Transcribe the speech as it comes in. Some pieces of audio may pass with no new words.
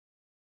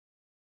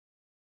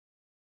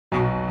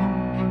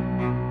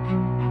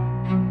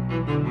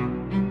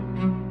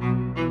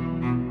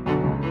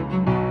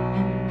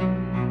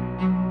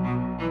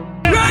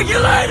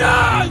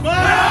Regulators!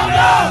 Round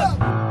up!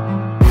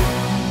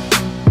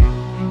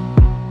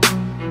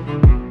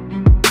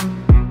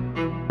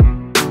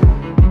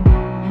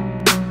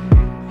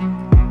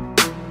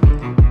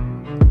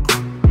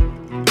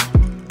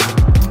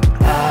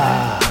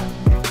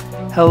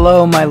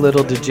 Hello, my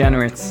little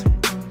degenerates.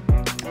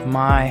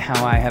 My,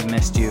 how I have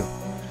missed you.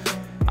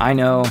 I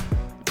know,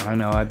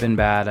 I've been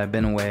bad. I've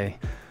been away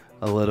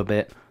a little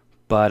bit,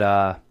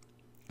 but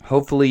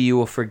hopefully you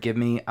will forgive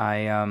me.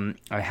 I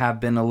have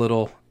been a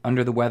little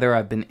under the weather.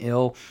 I've been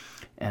ill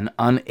and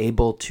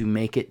unable to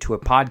make it to a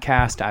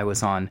podcast. I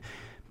was on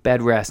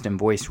bed rest and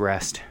voice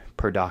rest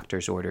per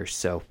doctor's orders,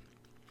 so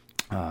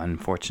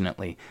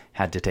unfortunately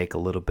had to take a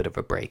little bit of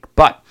a break.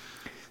 But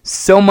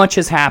so much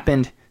has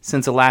happened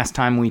since the last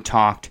time we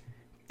talked.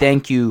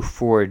 Thank you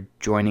for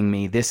joining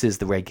me. This is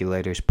the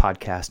Regulators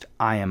Podcast.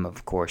 I am,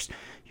 of course,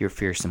 your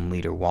fearsome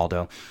leader,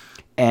 Waldo.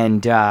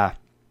 And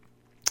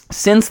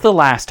since the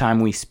last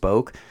time we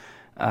spoke,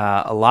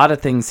 a lot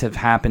of things have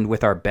happened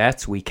with our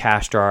bets. We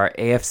cashed our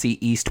AFC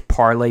East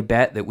parlay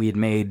bet that we had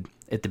made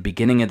at the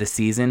beginning of the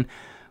season. It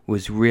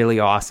was really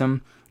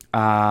awesome.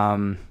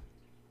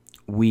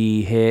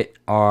 We hit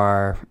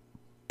our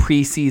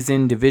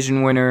preseason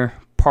division winner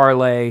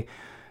parlay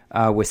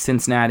with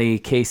Cincinnati,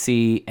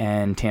 KC,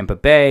 and Tampa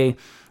Bay,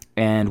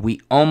 and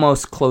we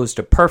almost closed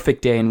a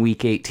perfect day in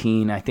Week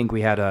 18. I think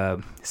we had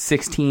a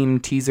 16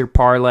 teaser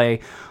parlay.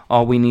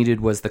 All we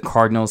needed was the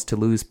Cardinals to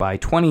lose by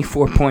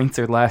 24 points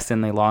or less,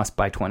 and they lost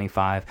by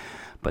 25.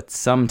 But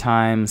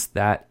sometimes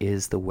that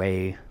is the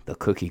way the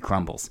cookie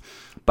crumbles.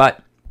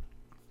 But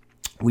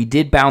we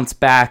did bounce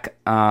back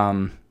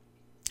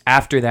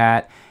after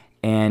that,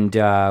 and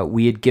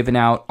we had given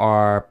out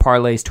our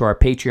parlays to our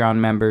Patreon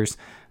members,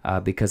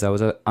 because I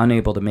was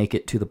unable to make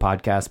it to the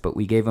podcast, but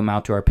we gave them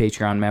out to our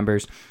Patreon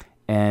members.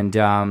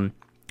 And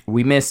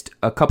we missed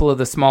a couple of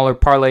the smaller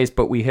parlays,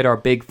 but we hit our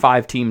big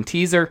 5-team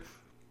teaser.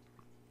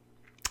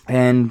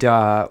 And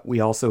we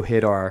also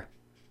hit our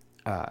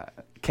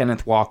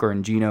Kenneth Walker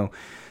and Geno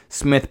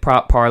Smith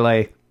prop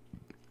parlay.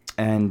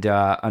 And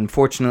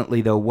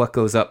unfortunately, though, what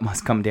goes up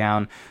must come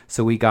down.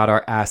 So we got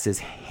our asses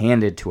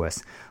handed to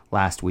us.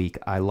 Last week,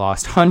 I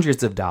lost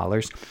hundreds of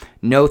dollars.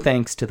 No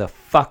thanks to the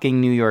fucking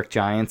New York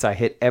Giants. I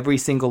hit every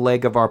single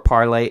leg of our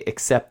parlay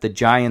except the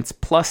Giants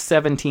plus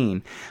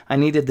 17. I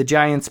needed the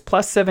Giants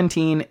plus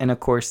 17, and of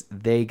course,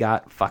 they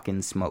got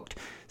fucking smoked.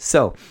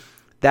 So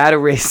that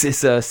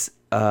erases us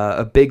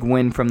a big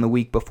win from the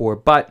week before,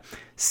 but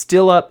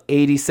still up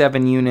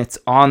 87 units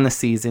on the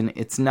season.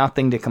 It's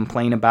nothing to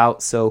complain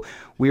about. So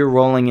we're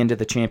rolling into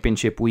the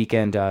championship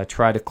weekend,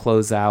 try to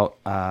close out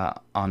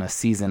on a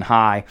season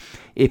high.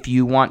 If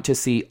you want to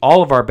see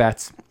all of our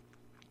bets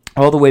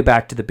all the way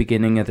back to the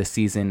beginning of the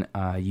season,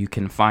 you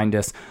can find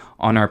us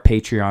on our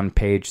Patreon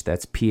page.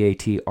 That's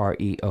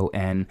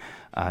patreon.com,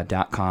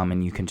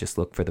 and you can just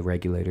look for the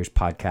Regulators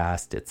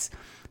Podcast. It's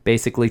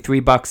basically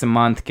 $3 a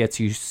month, gets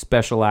you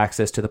special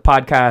access to the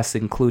podcast,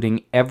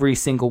 including every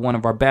single one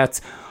of our bets,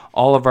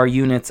 all of our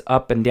units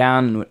up and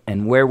down,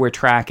 and where we're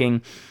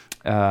tracking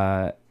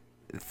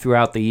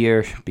throughout the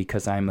year,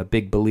 because I'm a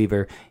big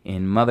believer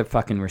in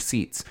motherfucking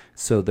receipts.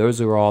 So those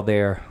are all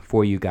there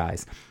for you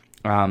guys.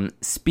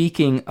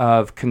 Speaking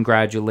of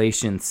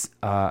congratulations,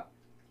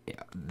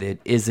 that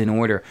is in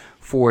order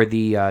for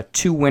the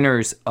 2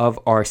 winners of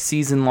our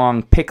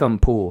season-long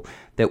pick'em pool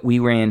that we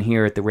ran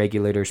here at the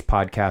Regulators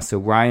Podcast. So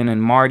Ryan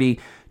and Marty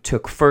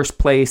took first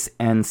place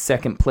and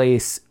second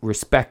place,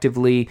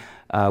 respectively.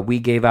 We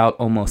gave out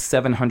almost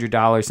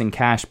 $700 in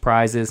cash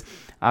prizes.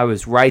 I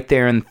was right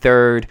there in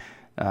third,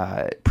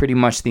 pretty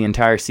much the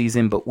entire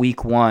season. But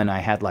week 1, I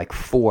had like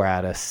 4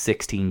 out of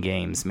 16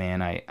 games,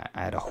 man. I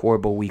had a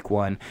horrible week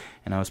 1,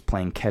 and I was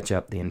playing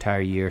catch-up the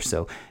entire year.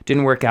 So it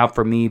didn't work out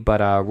for me,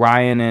 but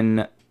Ryan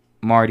and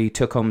Marty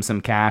took home some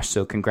cash,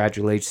 so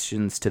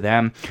congratulations to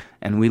them,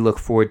 and we look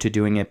forward to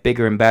doing it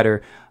bigger and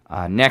better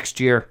next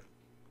year.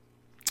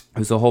 It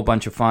was a whole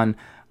bunch of fun,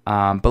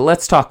 but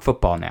let's talk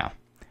football now.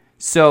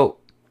 So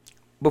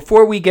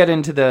before we get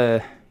into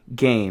the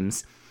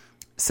games,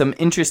 some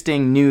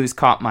interesting news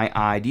caught my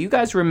eye. Do you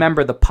guys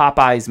remember the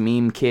Popeyes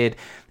meme kid?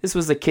 This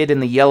was a kid in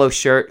the yellow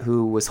shirt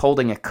who was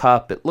holding a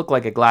cup. It looked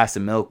like a glass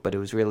of milk, but it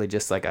was really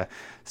just like a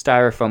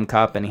styrofoam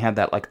cup, and he had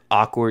that like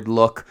awkward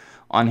look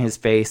on his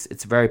face.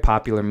 It's a very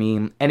popular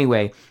meme.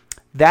 Anyway,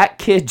 that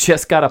kid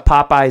just got a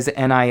Popeyes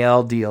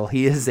NIL deal.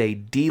 He is a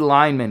D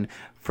lineman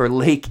for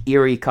Lake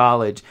Erie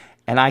College,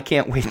 and I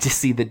can't wait to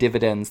see the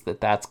dividends that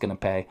that's going to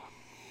pay.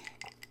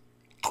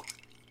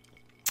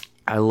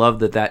 I love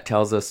that that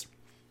tells us,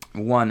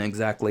 one,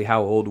 exactly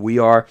how old we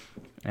are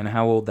and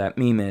how old that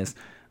meme is.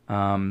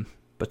 But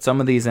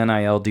some of these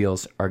NIL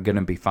deals are going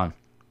to be fun.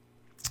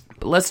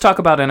 But let's talk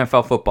about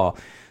NFL football.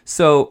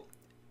 So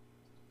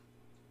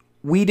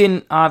we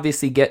didn't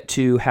obviously get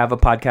to have a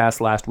podcast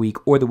last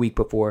week or the week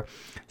before.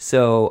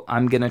 So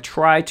I'm going to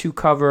try to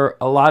cover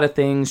a lot of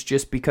things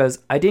just because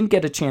I didn't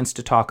get a chance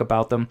to talk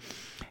about them.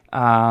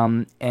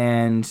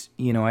 And,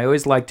 you know, I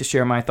always like to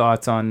share my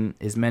thoughts on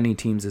as many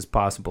teams as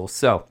possible.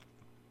 So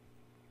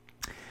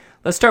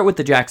let's start with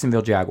the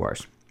Jacksonville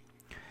Jaguars.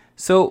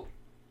 So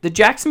the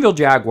Jacksonville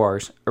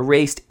Jaguars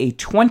erased a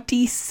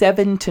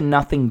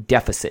 27-0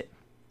 deficit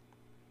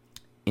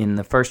in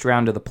the first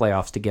round of the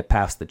playoffs to get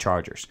past the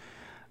Chargers.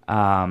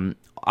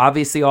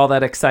 Obviously, all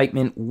that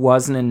excitement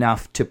wasn't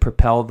enough to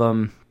propel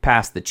them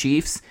past the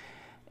Chiefs,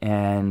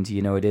 and,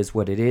 it is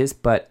what it is.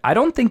 But I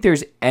don't think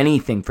there's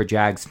anything for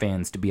Jags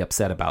fans to be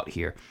upset about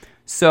here.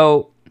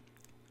 So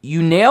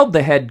you nailed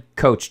the head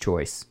coach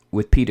choice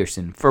with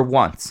Peterson for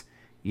once.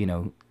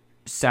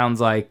 Sounds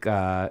like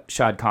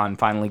Shad Khan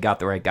finally got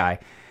the right guy.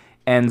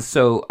 And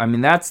so,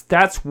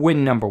 that's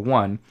win number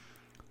one.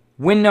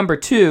 Win number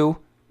two,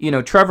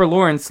 Trevor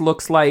Lawrence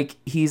looks like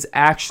he's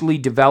actually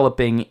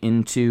developing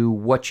into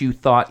what you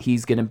thought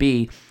he's going to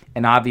be.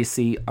 And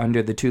obviously,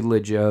 under the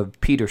tutelage of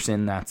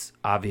Peterson, that's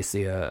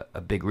obviously a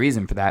big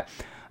reason for that.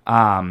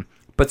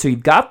 But so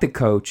you've got the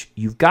coach,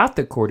 you've got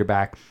the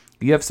quarterback,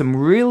 you have some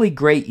really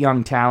great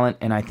young talent,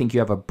 and I think you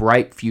have a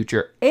bright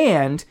future.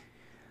 And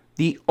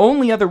the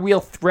only other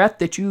real threat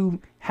that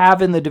you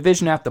have in the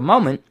division at the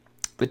moment,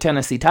 the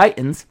Tennessee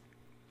Titans,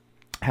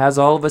 has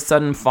all of a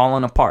sudden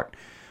fallen apart.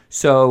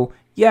 So,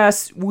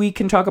 yes, we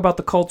can talk about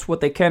the Colts,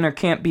 what they can or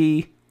can't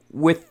be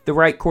with the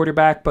right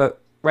quarterback,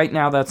 but right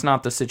now that's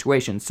not the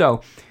situation.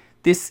 So,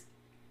 this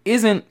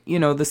isn't,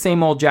 the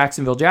same old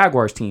Jacksonville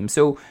Jaguars team.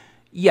 So,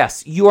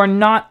 yes, you are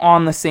not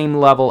on the same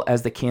level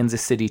as the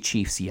Kansas City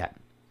Chiefs yet.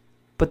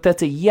 But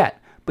that's a yet.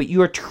 But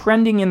you are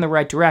trending in the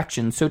right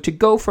direction. So, to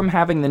go from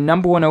having the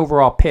number one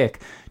overall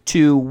pick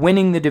to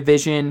winning the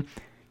division,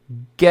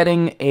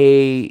 getting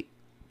a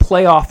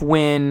playoff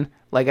win,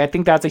 I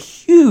think that's a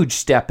huge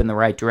step in the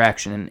right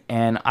direction,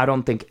 and I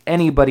don't think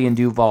anybody in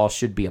Duval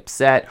should be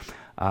upset.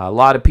 A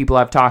lot of people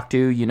I've talked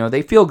to,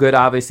 they feel good.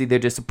 Obviously, they're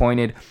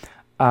disappointed,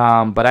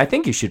 but I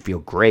think you should feel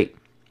great.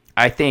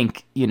 I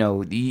think,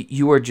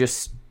 you are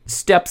just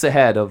steps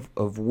ahead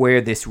of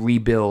where this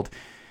rebuild,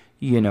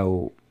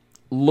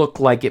 look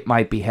like it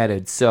might be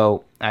headed.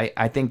 So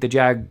I think the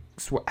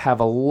Jags have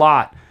a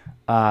lot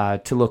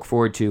to look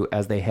forward to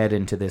as they head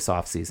into this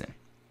offseason.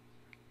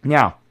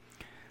 Now,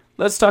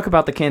 let's talk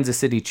about the Kansas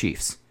City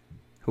Chiefs,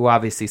 who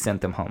obviously sent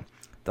them home.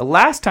 The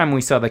last time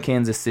we saw the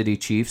Kansas City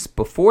Chiefs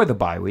before the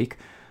bye week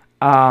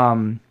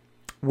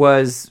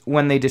was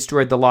when they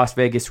destroyed the Las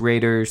Vegas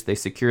Raiders. They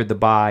secured the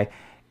bye,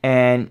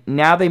 and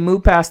now they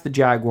move past the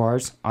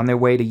Jaguars on their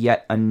way to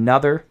yet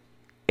another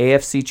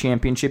AFC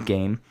Championship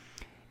game.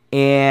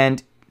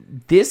 And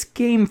this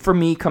game, for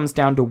me, comes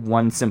down to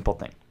one simple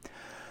thing.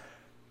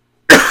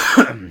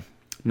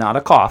 Not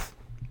a cough,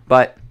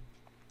 but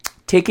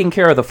taking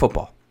care of the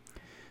football.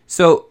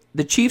 So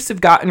the Chiefs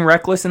have gotten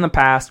reckless in the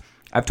past.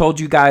 I've told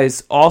you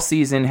guys all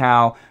season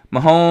how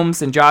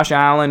Mahomes and Josh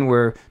Allen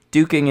were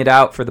duking it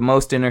out for the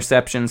most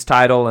interceptions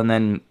title, and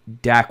then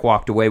Dak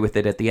walked away with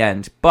it at the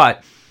end.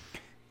 But,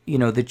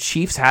 the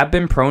Chiefs have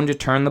been prone to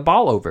turn the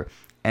ball over,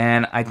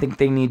 and I think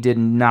they need to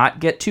not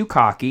get too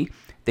cocky.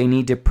 They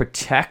need to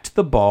protect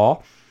the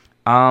ball,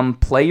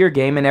 play your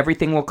game, and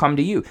everything will come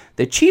to you.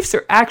 The Chiefs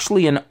are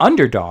actually an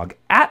underdog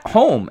at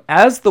home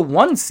as the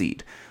 1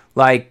 seed.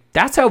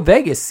 That's how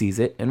Vegas sees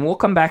it, and we'll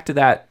come back to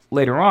that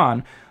later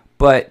on.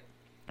 But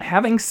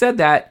having said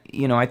that,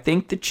 I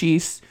think the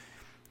Chiefs,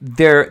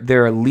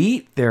 they're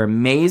elite, they're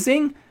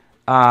amazing,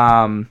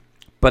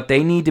 but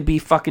they need to be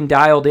fucking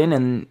dialed in,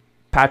 and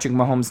Patrick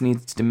Mahomes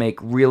needs to make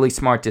really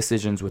smart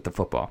decisions with the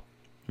football.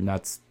 And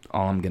that's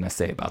all I'm going to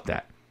say about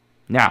that.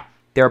 Now,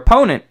 their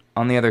opponent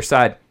on the other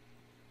side,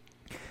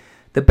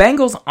 the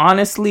Bengals,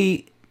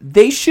 honestly,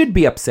 they should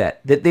be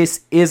upset that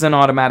this is an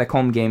automatic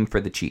home game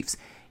for the Chiefs.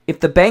 If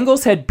the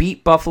Bengals had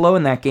beat Buffalo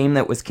in that game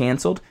that was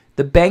canceled,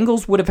 the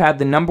Bengals would have had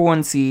the number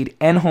 1 seed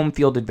and home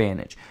field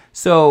advantage.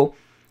 So,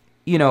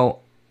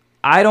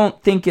 I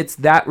don't think it's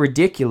that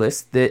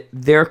ridiculous that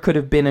there could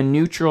have been a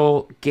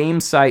neutral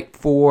game site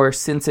for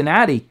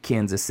Cincinnati,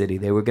 Kansas City.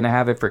 They were going to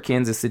have it for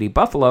Kansas City,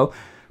 Buffalo,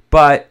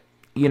 but,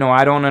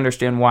 I don't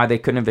understand why they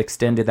couldn't have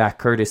extended that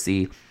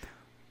courtesy.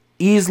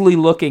 Easily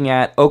looking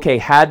at, okay,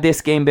 had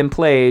this game been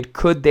played,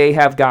 could they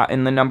have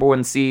gotten the number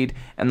 1 seed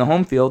and the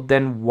home field?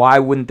 Then why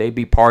wouldn't they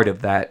be part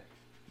of that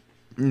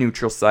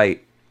neutral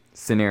site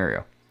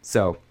scenario?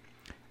 So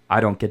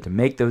I don't get to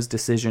make those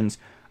decisions,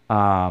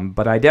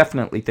 but I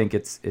definitely think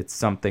it's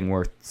something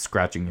worth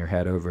scratching your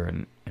head over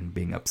and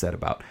being upset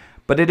about.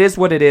 But it is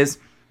what it is.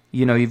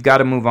 You've got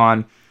to move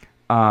on.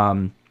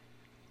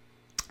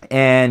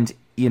 And,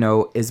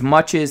 as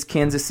much as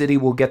Kansas City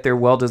will get their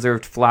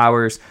well-deserved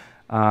flowers,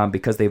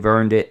 because they've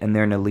earned it and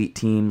they're an elite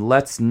team,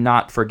 let's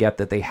not forget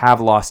that they have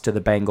lost to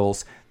the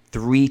Bengals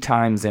 3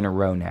 times in a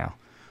row now.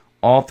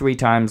 All 3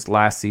 times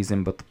last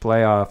season, but the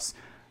playoffs,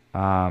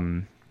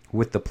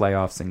 with the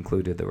playoffs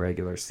included the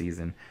regular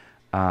season,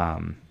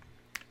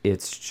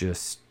 it's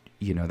just,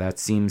 that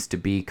seems to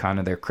be kind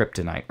of their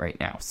kryptonite right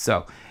now.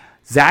 So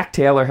Zach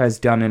Taylor has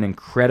done an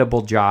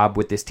incredible job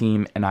with this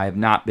team, and I have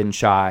not been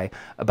shy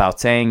about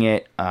saying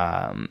it.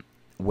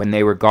 When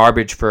they were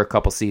garbage for a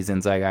couple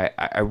seasons, I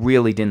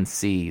really didn't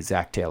see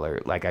Zach Taylor.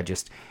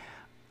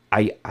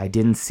 I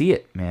didn't see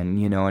it,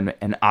 man.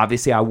 And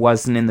obviously I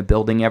wasn't in the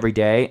building every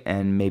day,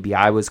 and maybe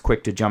I was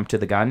quick to jump to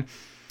the gun.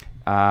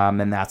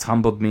 and that's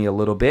humbled me a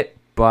little bit.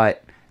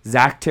 But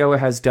Zach Taylor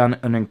has done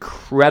an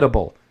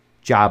incredible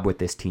job with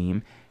this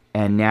team,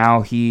 and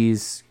now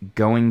he's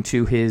going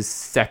to his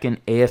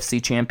second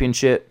AFC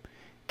Championship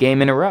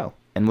game in a row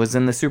and was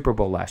in the Super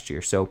Bowl last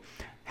year. So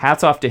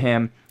hats off to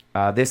him.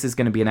 This is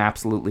going to be an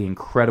absolutely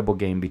incredible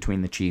game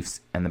between the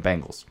Chiefs and the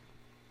Bengals.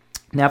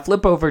 Now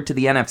flip over to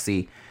the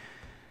NFC.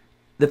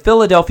 The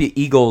Philadelphia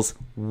Eagles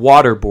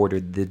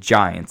waterboarded the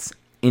Giants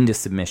into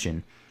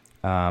submission,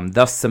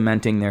 thus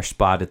cementing their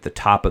spot at the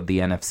top of the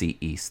NFC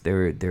East.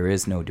 There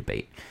is no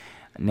debate.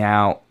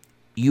 Now,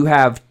 you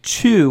have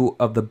two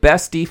of the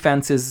best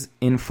defenses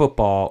in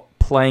football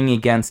playing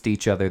against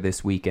each other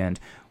this weekend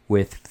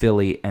with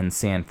Philly and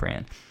San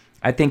Fran.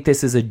 I think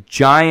this is a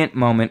giant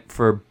moment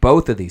for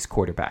both of these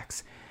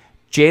quarterbacks.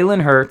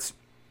 Jalen Hurts,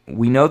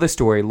 we know the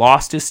story,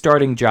 lost his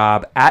starting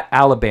job at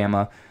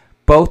Alabama.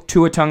 Both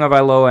Tua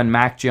Tagovailoa and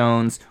Mac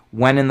Jones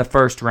went in the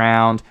first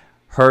round.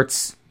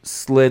 Hurts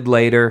slid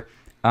later,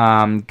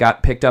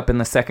 got picked up in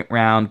the second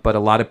round, but a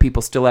lot of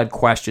people still had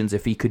questions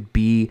if he could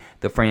be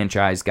the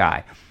franchise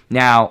guy.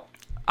 Now,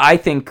 I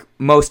think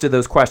most of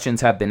those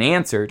questions have been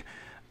answered,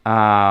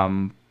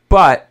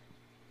 but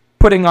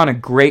putting on a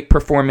great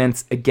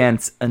performance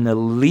against an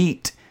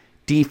elite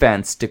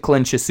defense to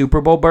clinch a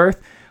Super Bowl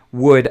berth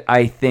would,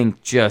 I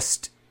think,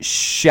 just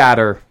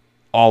shatter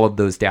all of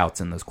those doubts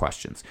and those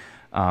questions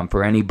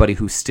for anybody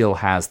who still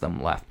has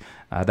them left.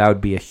 That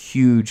would be a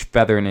huge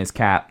feather in his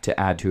cap to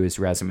add to his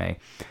resume.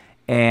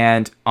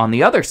 And on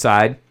the other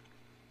side,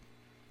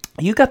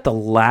 you got the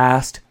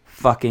last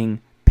fucking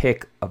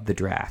pick of the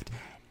draft.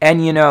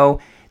 And, you know,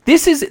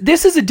 this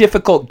is a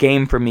difficult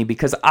game for me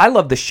because I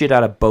love the shit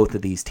out of both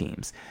of these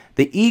teams.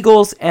 The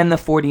Eagles and the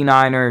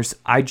 49ers,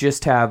 I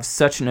just have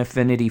such an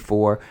affinity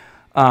for.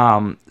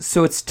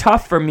 So it's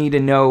tough for me to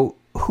know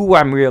who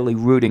I'm really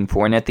rooting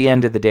for. And at the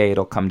end of the day,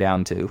 it'll come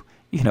down to,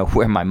 you know,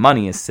 where my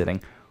money is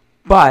sitting.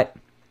 But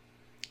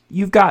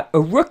you've got a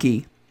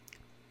rookie,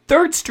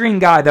 third-string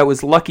guy that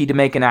was lucky to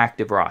make an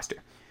active roster.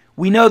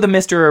 We know the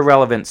Mr.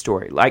 Irrelevant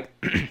story. Like,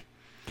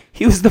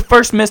 he was the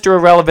first Mr.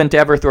 Irrelevant to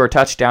ever throw a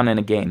touchdown in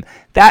a game.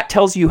 That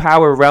tells you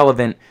how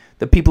irrelevant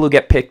the people who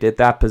get picked at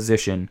that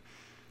position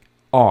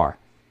are.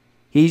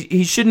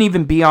 He shouldn't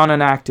even be on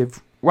an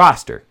active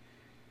roster.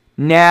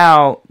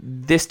 Now,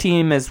 this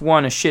team has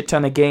won a shit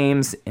ton of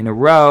games in a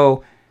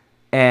row,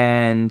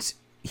 and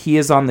he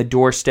is on the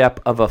doorstep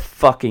of a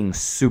fucking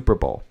Super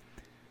Bowl.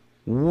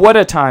 What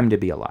a time to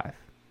be alive.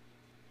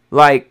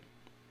 Like,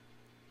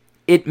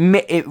 it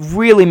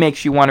really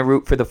makes you want to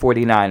root for the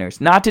 49ers.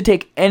 Not to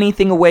take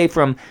anything away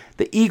from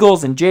the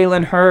Eagles and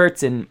Jalen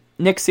Hurts and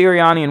Nick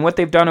Sirianni and what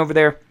they've done over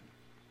there.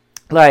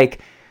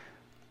 Like,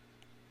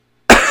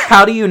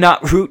 how do you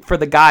not root for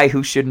the guy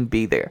who shouldn't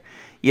be there?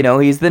 You know,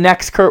 he's the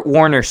next Kurt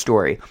Warner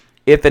story,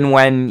 if and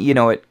when, you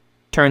know, it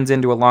turns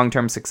into a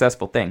long-term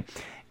successful thing.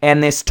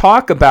 And this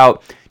talk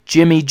about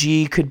Jimmy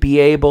G could be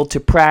able to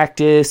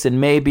practice,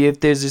 and maybe if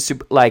there's a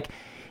super, like,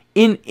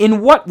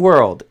 in what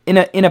world? In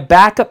a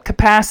backup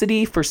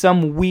capacity for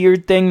some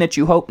weird thing that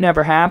you hope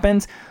never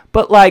happens?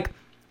 But, like,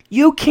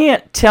 you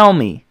can't tell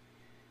me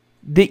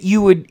that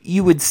you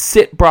would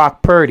sit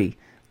Brock Purdy.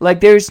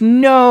 Like, there's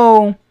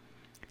nobody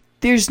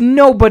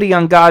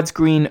on God's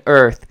green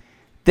earth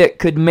that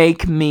could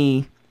make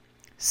me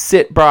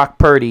sit Brock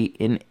Purdy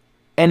in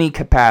any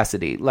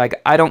capacity. Like,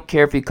 I don't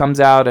care if he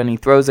comes out and he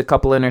throws a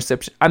couple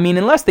interceptions. I mean,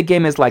 unless the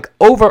game is like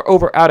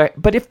over, out of.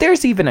 But if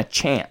there's even a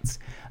chance,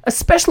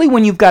 especially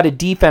when you've got a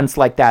defense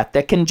like that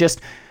can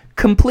just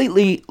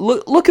completely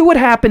look at what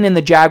happened in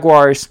the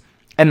Jaguars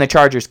and the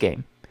Chargers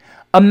game.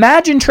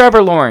 Imagine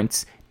Trevor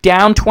Lawrence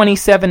down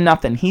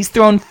 27-0. He's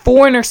thrown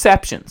 4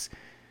 interceptions.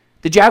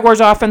 The Jaguars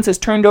offense has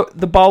turned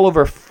the ball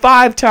over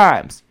 5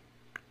 times.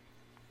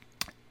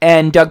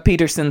 And Doug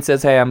Peterson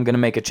says, hey, I'm going to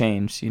make a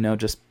change. You know,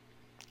 just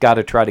got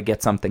to try to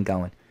get something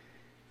going.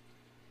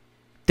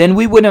 Then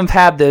we wouldn't have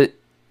had the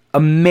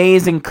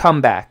amazing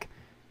comeback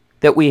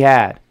that we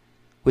had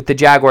with the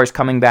Jaguars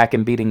coming back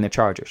and beating the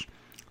Chargers.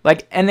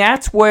 Like, and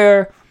that's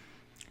where,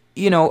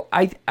 you know,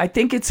 I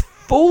think it's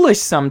foolish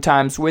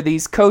sometimes where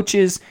these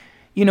coaches,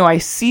 you know, I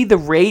see the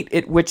rate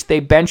at which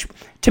they bench.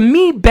 To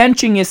me,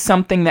 benching is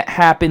something that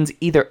happens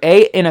either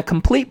A, in a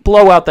complete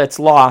blowout that's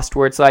lost,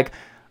 where it's like,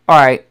 all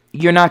right,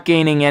 you're not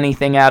gaining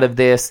anything out of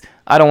this.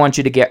 I don't want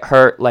you to get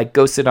hurt. Like,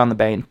 go sit on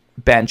the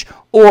bench.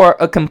 Or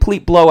a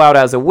complete blowout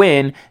as a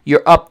win.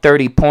 You're up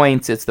 30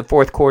 points. It's the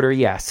fourth quarter.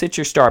 Yeah, sit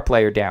your star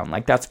player down.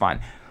 Like, that's fine.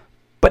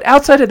 But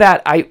outside of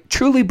that, I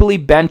truly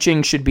believe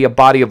benching should be a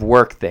body of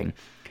work thing.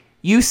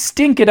 You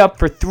stink it up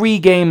for 3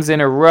 games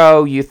in a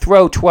row. You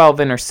throw 12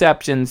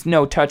 interceptions,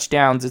 no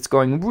touchdowns. It's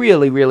going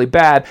really, really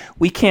bad.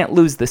 We can't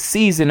lose the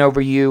season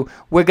over you.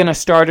 We're going to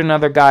start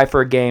another guy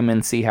for a game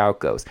and see how it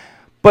goes.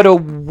 But a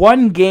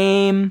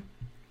 1-game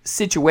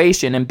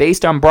situation, and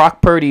based on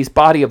Brock Purdy's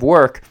body of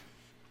work,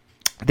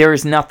 there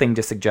is nothing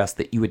to suggest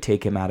that you would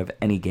take him out of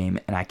any game,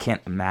 and I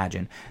can't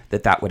imagine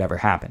that would ever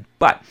happen.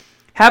 But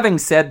having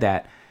said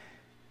that,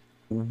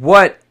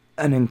 what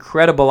an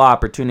incredible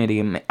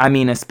opportunity. I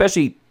mean,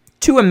 especially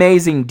two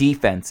amazing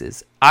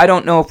defenses. I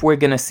don't know if we're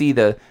going to see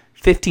the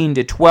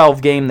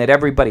 15-12 game that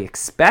everybody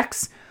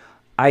expects.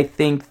 I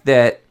think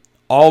that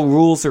all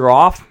rules are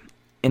off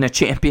in a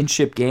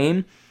championship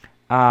game,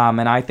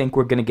 and I think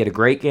we're going to get a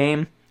great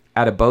game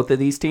out of both of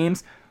these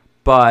teams.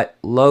 But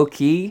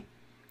low-key,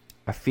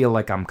 I feel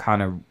like I'm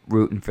kind of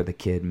rooting for the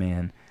kid,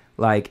 man.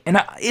 Like,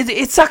 and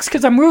it sucks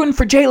because I'm rooting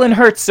for Jalen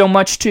Hurts so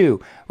much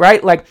too,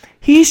 right? Like,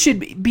 he's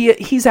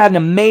had an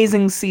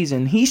amazing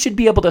season. He should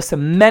be able to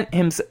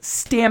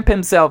stamp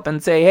himself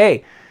and say,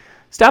 hey,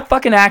 stop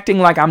fucking acting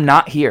like I'm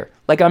not here.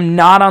 Like, I'm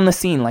not on the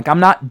scene. Like, I'm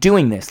not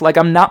doing this. Like,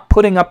 I'm not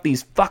putting up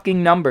these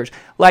fucking numbers.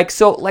 Like,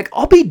 so, like,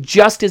 I'll be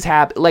just as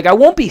happy. Like, I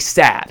won't be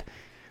sad.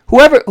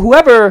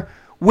 Whoever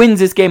wins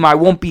this game, I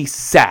won't be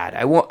sad.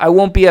 I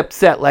won't be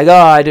upset. Like, oh,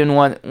 I didn't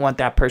want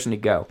that person to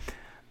go.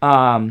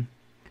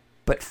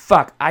 But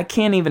fuck, I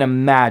can't even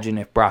imagine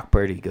if Brock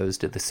Purdy goes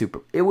to the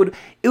Super. It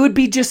would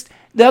be just,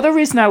 the other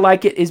reason I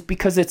like it is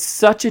because it's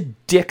such a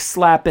dick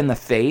slap in the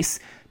face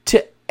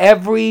to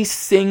every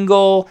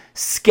single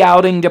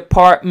scouting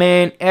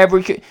department,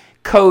 every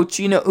coach,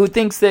 who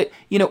thinks that,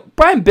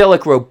 Brian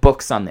Billick wrote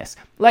books on this.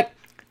 Like,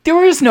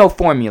 there is no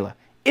formula.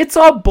 It's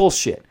all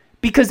bullshit.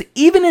 Because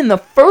even in the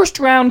first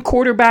round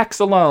quarterbacks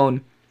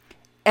alone,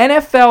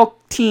 NFL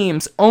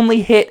teams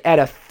only hit at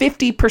a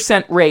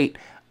 50% rate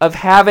of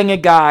having a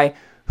guy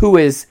who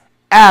is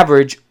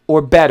average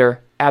or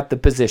better at the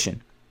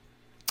position.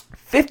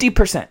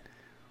 50%.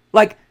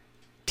 Like,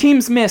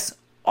 teams miss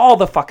all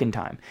the fucking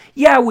time.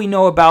 Yeah, we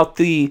know about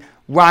the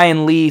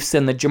Ryan Leafs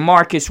and the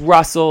Jamarcus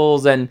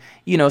Russells and,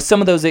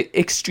 some of those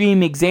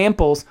extreme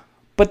examples,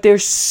 but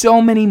there's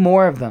so many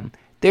more of them.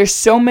 There's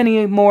so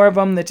many more of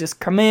them that just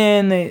come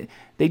in,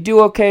 they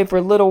do okay for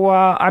a little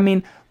while. I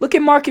mean, look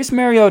at Marcus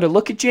Mariota,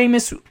 look at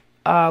Jameis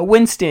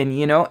Winston,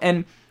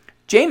 and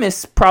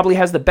Jameis probably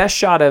has the best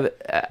shot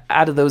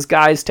out of those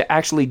guys to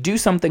actually do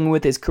something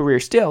with his career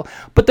still.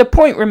 But the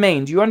point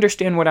remains, you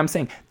understand what I'm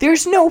saying.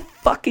 There's no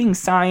fucking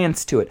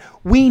science to it.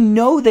 We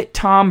know that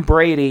Tom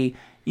Brady,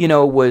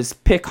 was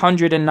pick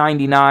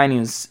 199. He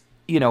was,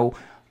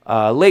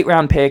 late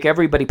round pick.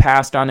 Everybody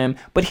passed on him.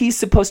 But he's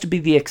supposed to be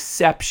the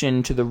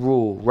exception to the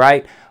rule,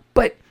 right?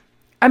 But,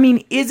 I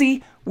mean, is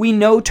he? We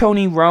know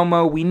Tony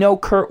Romo. We know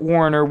Kurt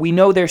Warner. We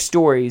know their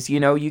stories.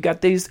 You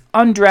got these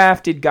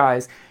undrafted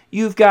guys.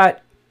 You've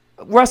got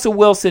Russell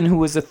Wilson, who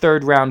was a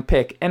third-round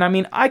pick. And, I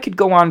mean, I could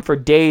go on for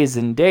days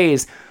and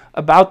days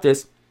about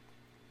this.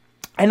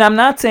 And I'm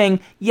not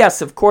saying,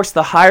 yes, of course,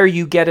 the higher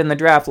you get in the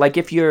draft, like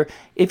if your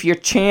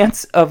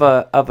chance of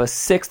a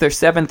 6th or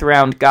 7th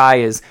round guy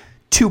is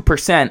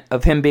 2%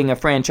 of him being a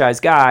franchise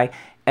guy,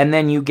 and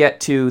then you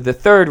get to the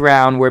 3rd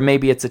round where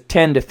maybe it's a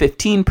 10 to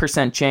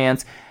 15%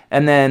 chance,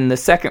 and then the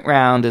 2nd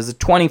round is a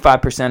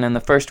 25%, and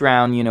the 1st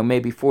round,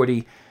 maybe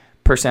 40%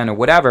 or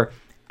whatever.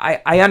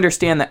 I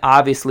understand that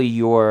obviously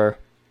your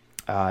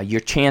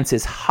chance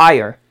is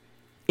higher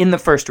in the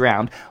 1st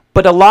round,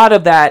 but a lot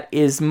of that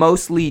is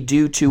mostly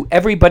due to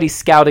everybody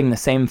scouting the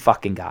same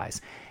fucking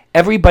guys.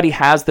 Everybody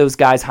has those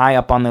guys high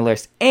up on the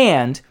list.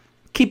 And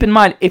keep in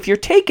mind, if you're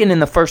taken in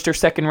the 1st or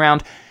 2nd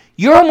round,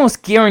 you're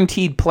almost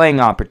guaranteed playing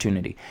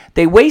opportunity.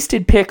 They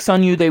wasted picks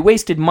on you. They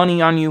wasted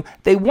money on you.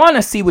 They want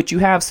to see what you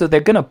have, so they're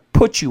going to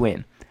put you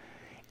in.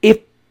 If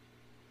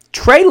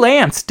Trey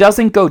Lance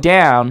doesn't go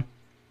down,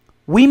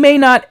 we may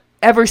not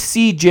ever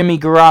see Jimmy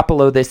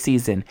Garoppolo this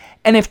season.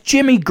 And if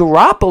Jimmy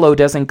Garoppolo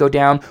doesn't go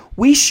down,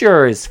 we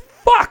sure as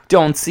fuck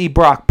don't see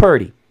Brock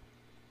Purdy.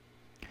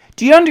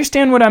 Do you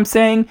understand what I'm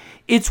saying?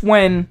 It's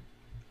when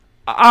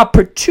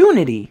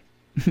opportunity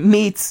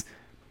meets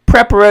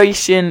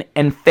preparation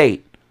and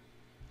fate.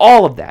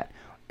 All of that.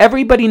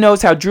 Everybody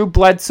knows how Drew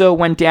Bledsoe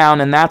went down,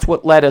 and that's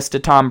what led us to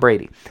Tom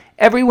Brady.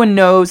 Everyone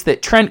knows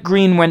that Trent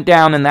Green went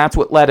down, and that's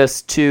what led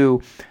us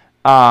to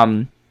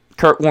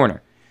Kurt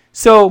Warner.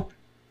 So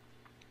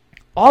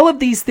all of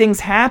these things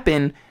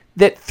happen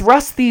that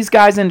thrust these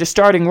guys into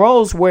starting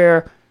roles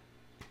where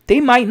they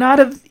might not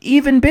have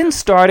even been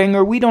starting,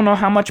 or we don't know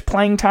how much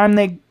playing time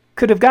they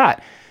could have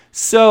got.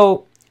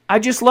 So I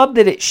just love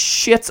that it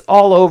shits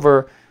all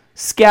over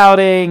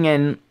scouting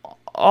and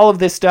all of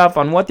this stuff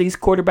on what these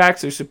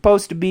quarterbacks are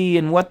supposed to be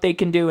and what they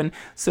can do. And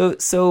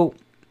so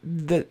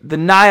the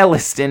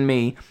nihilist in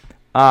me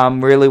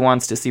really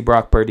wants to see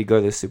Brock Purdy go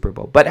to the Super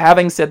Bowl. But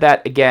having said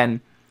that,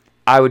 again,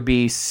 I would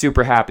be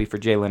super happy for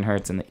Jalen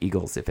Hurts and the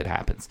Eagles if it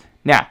happens.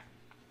 Now,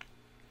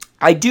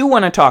 I do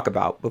want to talk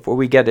about, before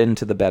we get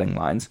into the betting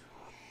lines,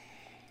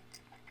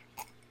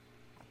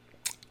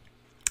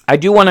 I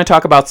do want to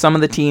talk about some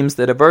of the teams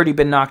that have already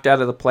been knocked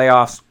out of the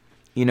playoffs.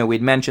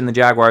 We'd mentioned the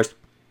Jaguars,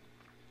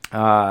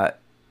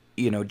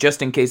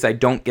 just in case I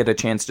don't get a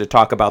chance to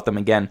talk about them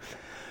again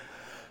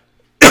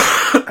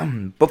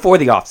before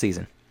the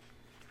offseason.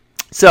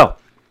 So,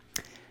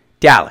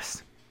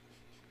 Dallas.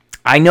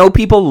 I know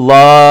people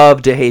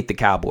love to hate the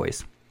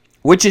Cowboys,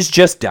 which is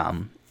just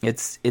dumb.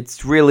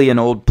 It's really an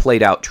old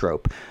played-out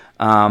trope.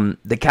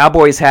 The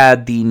Cowboys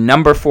had the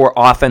number 4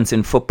 offense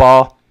in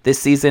football this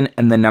season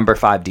and the number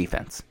 5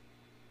 defense.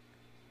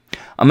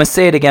 I'm going to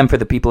say it again for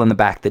the people in the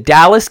back. The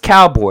Dallas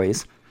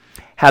Cowboys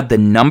had the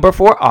number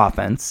 4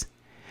 offense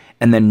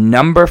and the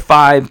number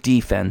 5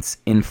 defense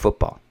in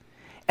football.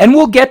 And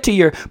we'll get to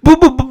your,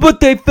 but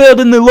they failed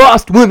and they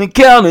lost when it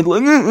counted.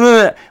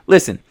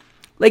 Listen,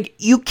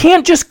 you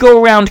can't just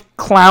go around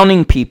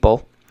clowning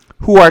people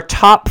who are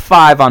top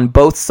 5 on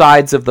both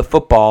sides of the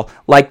football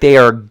like they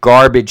are a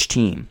garbage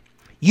team.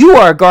 You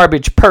are a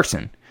garbage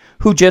person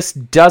who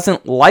just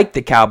doesn't like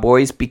the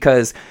Cowboys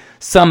because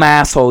some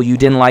asshole you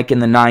didn't like in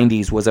the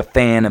 90s was a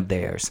fan of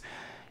theirs.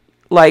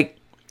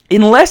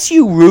 Unless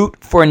you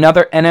root for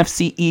another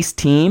NFC East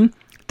team,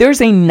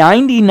 there's a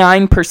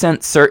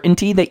 99%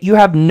 certainty that you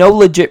have no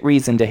legit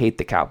reason to hate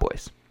the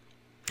Cowboys.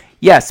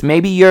 Yes,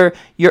 maybe your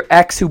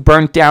ex who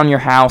burnt down your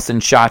house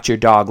and shot your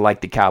dog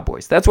like the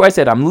Cowboys. That's why I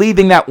said I'm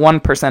leaving that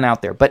 1%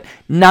 out there. But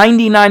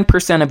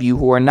 99% of you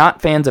who are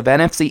not fans of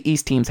NFC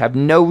East teams have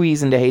no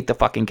reason to hate the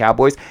fucking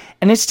Cowboys.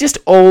 And it's just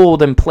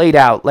old and played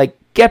out.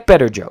 Get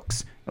better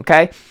jokes,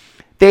 okay?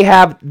 They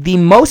have the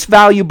most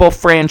valuable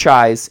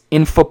franchise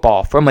in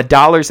football from a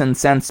dollars and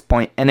cents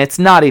point, and it's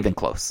not even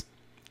close,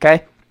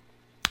 okay?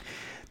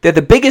 They're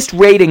the biggest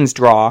ratings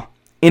draw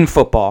in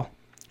football,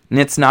 and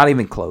it's not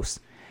even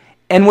close.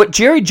 And what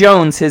Jerry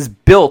Jones has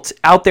built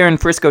out there in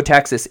Frisco,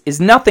 Texas,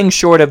 is nothing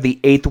short of the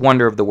 8th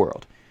wonder of the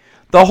world.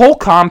 The whole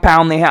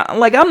compound they have,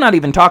 I'm not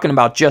even talking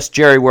about just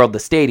Jerry World, the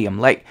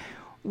stadium.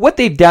 What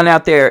they've done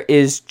out there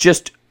is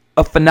just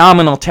a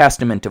phenomenal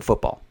testament to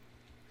football.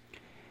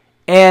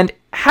 And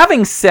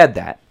having said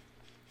that,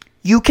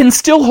 you can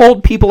still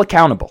hold people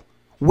accountable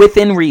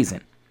within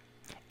reason.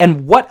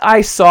 And what I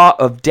saw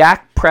of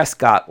Dak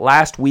Prescott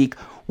last week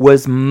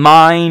was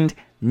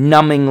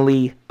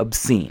mind-numbingly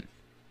obscene.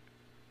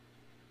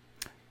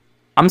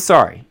 I'm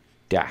sorry,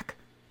 Dak,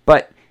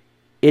 but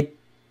it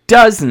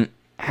doesn't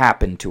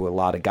happen to a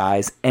lot of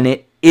guys, and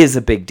it is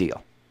a big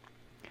deal.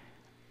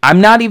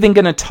 I'm not even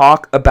going to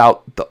talk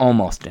about the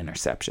almost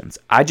interceptions.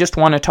 I just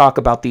want to talk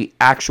about the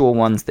actual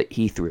ones that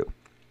he threw.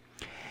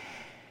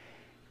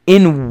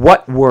 In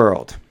what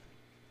world?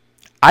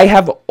 I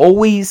have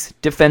always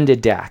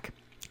defended Dak,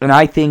 and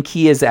I think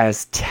he is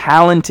as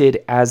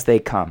talented as they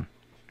come.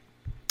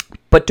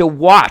 But to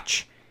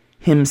watch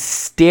him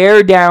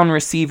stare down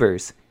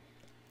receivers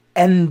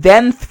and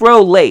then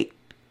throw late,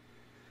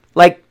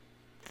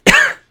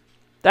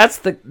 that's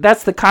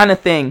the kind of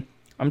thing.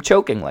 I'm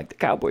choking like the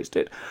Cowboys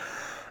did.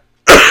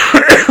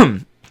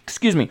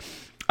 Excuse me.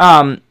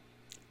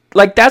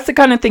 That's the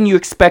kind of thing you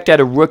expect out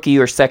of rookie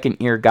or second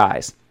year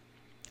guys.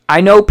 I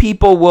know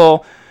people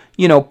will,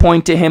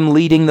 point to him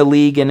leading the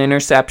league in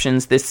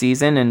interceptions this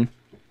season, and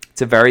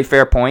it's a very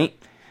fair point.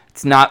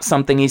 It's not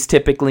something he's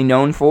typically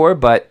known for,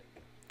 but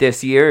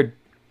this year,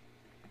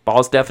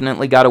 balls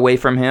definitely got away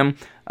from him,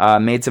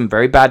 made some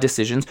very bad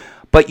decisions.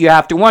 But you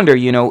have to wonder,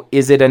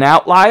 is it an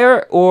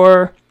outlier,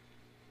 or,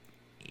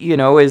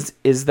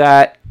 is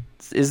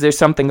there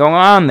something going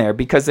on there?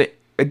 Because,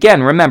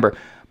 again, remember,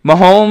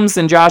 Mahomes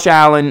and Josh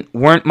Allen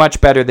weren't much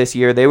better this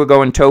year. They were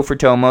going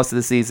toe-for-toe most of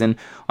the season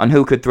on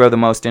who could throw the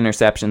most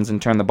interceptions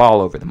and turn the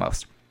ball over the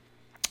most.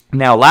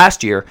 Now,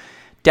 last year,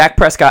 Dak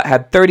Prescott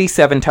had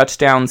 37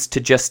 touchdowns to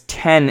just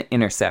 10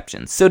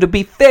 interceptions. So to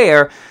be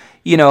fair,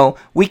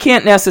 we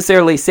can't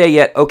necessarily say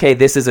yet, okay,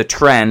 this is a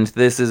trend,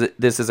 this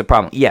is a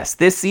problem. Yes,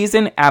 this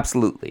season,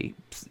 absolutely.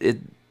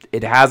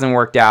 It hasn't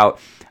worked out,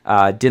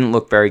 didn't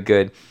look very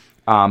good,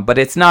 but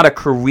it's not a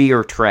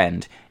career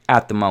trend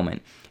at the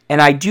moment.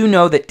 And I do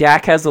know that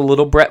Dak has a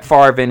little Brett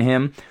Favre in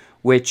him,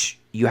 which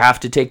you have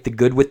to take the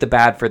good with the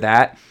bad for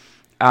that.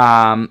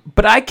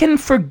 But I can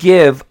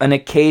forgive an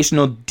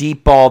occasional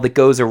deep ball that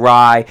goes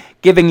awry,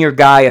 giving your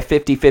guy a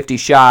 50-50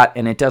 shot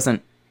and it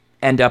doesn't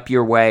end up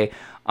your way.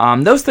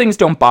 Those things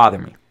don't bother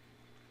me.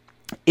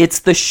 It's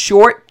the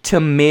short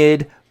to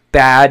mid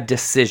bad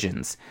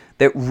decisions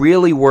that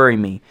really worry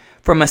me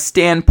from a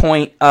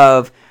standpoint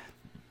of,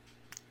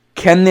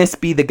 can this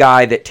be the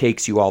guy that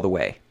takes you all the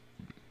way?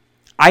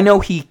 I know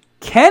he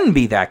can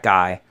be that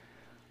guy.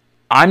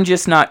 I'm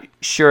just not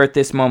sure at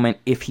this moment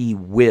if he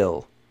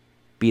will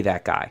be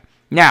that guy.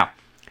 Now,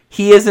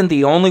 he isn't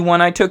the only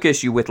one I took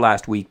issue with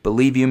last week,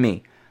 believe you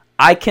me.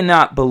 I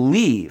cannot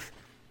believe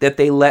that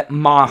they let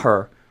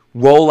Maher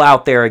roll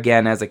out there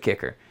again as a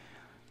kicker.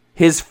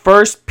 His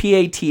first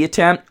PAT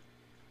attempt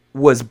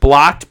was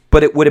blocked,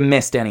 but it would have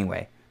missed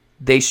anyway.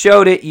 They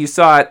showed it, you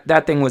saw it,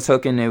 that thing was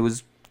hooking, it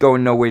was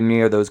going nowhere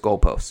near those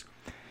goalposts.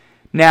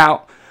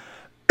 Now,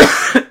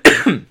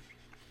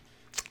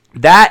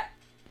 that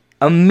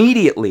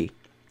immediately,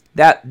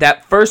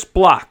 that first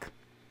block,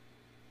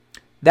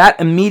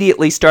 that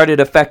immediately started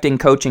affecting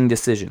coaching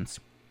decisions.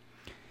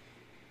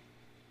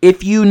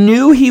 If you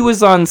knew he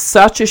was on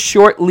such a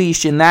short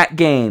leash in that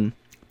game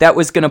that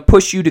was going to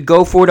push you to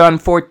go for it on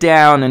fourth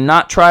down and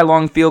not try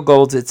long field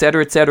goals,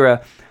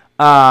 etc.,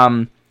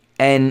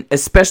 and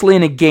especially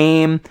in a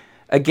game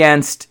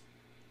against,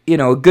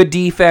 a good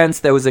defense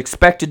that was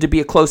expected to be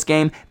a close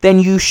game, then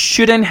you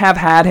shouldn't have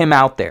had him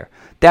out there.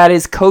 That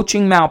is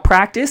coaching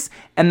malpractice,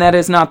 and that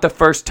is not the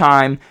first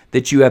time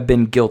that you have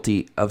been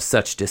guilty of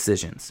such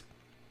decisions.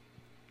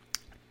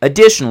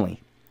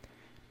 Additionally,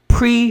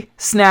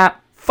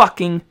 pre-snap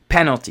fucking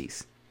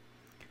penalties.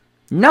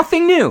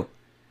 Nothing new.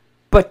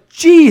 But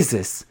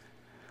Jesus,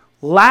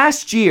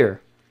 last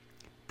year,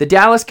 the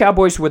Dallas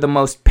Cowboys were the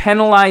most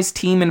penalized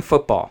team in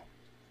football.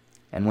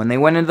 And when they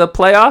went into the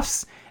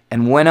playoffs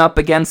and went up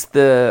against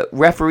the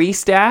referee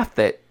staff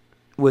that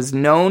was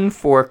known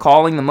for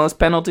calling the most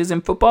penalties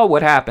in football,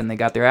 what happened? They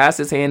got their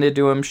asses handed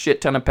to them,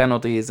 shit ton of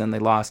penalties, and they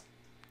lost,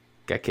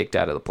 got kicked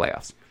out of the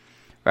playoffs,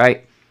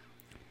 right?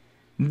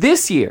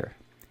 This year,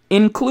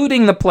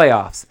 including the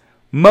playoffs,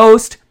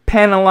 most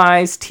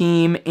penalized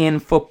team in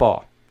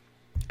football.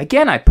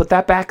 Again, I put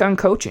that back on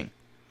coaching.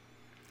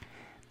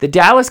 The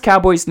Dallas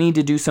Cowboys need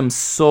to do some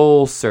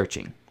soul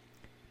searching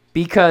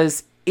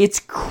because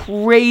it's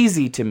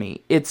crazy to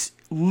me. It's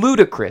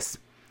ludicrous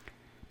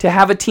to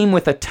have a team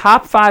with a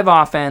top 5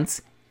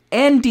 offense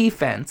and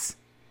defense,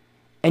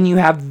 and you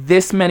have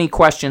this many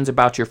questions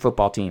about your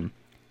football team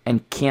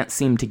and can't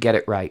seem to get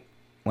it right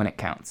when it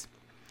counts.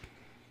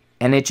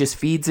 And it just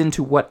feeds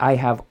into what I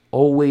have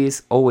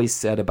always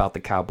said about the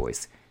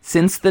Cowboys.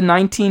 Since the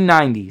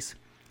 1990s,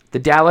 the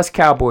Dallas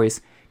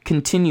Cowboys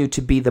continue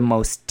to be the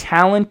most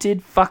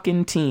talented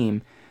fucking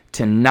team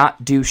to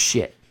not do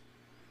shit.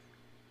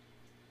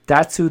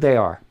 That's who they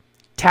are.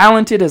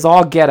 Talented as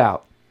all get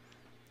out.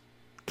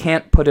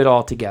 Can't put it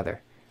all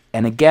together.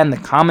 And again, the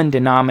common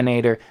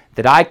denominator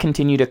that I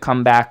continue to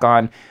come back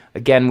on,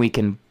 again, we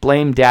can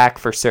blame Dak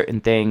for certain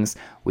things.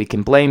 We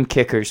can blame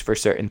kickers for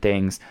certain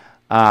things.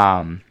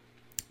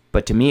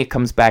 But to me, it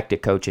comes back to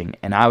coaching.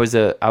 And I was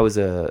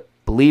a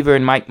believer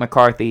in Mike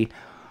McCarthy.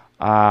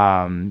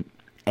 And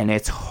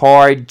it's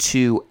hard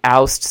to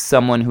oust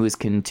someone who is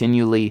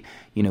continually,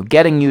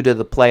 getting you to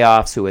the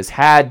playoffs, who has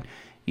had,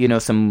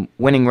 some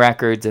winning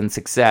records and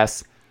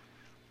success.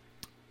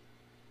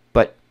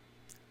 But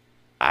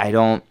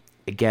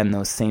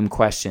those same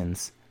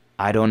questions,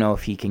 I don't know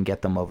if he can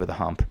get them over the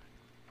hump.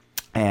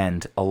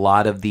 And a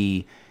lot of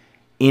the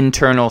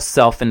internal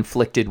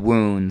self-inflicted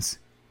wounds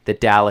that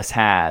Dallas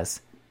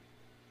has,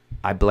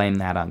 I blame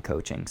that on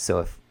coaching.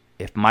 So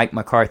if Mike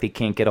McCarthy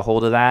can't get a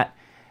hold of that,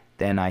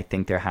 then I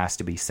think there has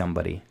to be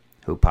somebody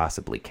who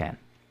possibly can.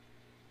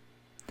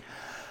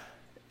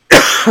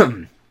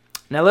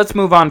 Now let's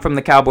move on from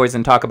the Cowboys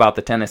and talk about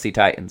the Tennessee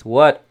Titans.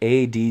 What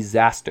a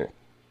disaster.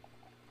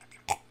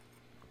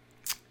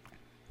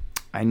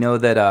 I know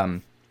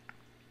that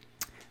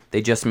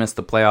they just missed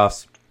the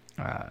playoffs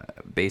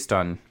based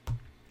on,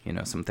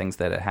 some things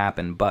that had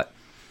happened. But,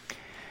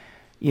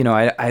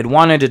 I had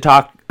wanted to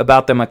talk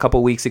about them a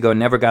couple weeks ago,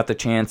 never got the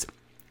chance.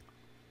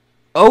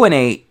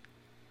 0-8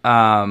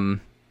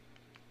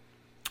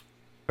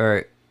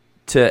 or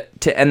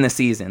to end the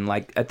season.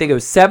 Like, I think it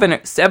was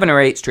seven or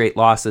eight straight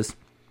losses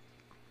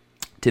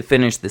to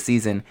finish the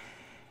season.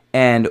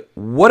 And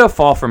what a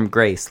fall from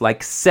grace.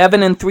 Like,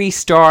 7-3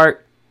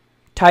 start.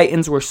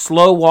 Titans were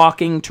slow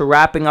walking to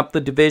wrapping up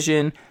the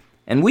division.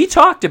 And we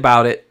talked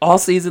about it all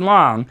season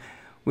long.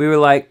 We were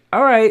like,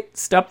 all right,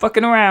 stop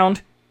fucking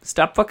around.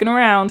 Stop fucking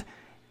around.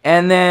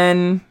 And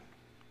then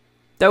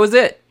that was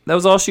it. That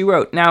was all she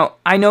wrote. Now,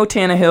 I know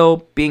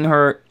Tannehill being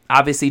hurt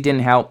obviously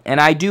didn't help.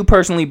 And I do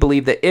personally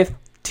believe that if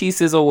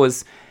T-Sizzle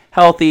was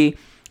healthy,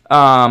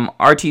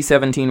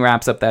 RT17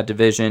 wraps up that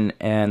division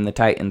and the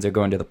Titans are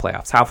going to the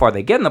playoffs. How far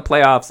they get in the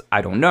playoffs,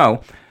 I don't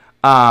know.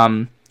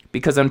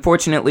 Because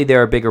unfortunately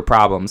there are bigger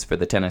problems for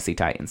the Tennessee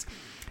Titans.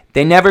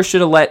 They never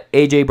should have let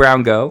A.J.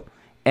 Brown go.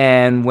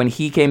 And when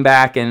he came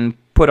back and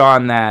put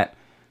on that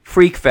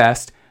freak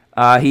fest,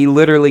 he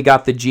literally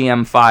got the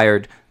GM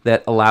fired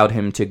that allowed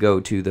him to go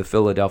to the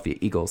Philadelphia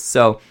Eagles.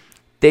 So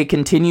they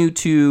continue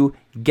to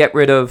get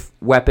rid of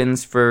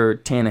weapons for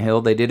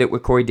Tannehill. They did it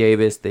with Corey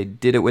Davis. They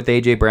did it with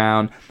A.J.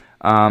 Brown.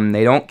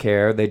 They don't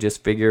care. They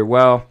just figure,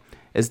 well,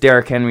 as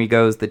Derrick Henry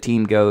goes, the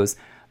team goes.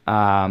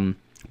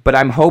 But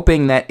I'm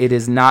hoping that it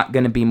is not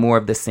going to be more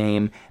of the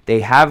same. They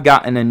have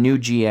gotten a new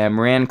GM,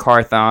 Ran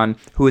Carthon,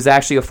 who is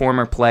actually a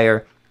former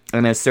player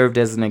and has served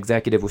as an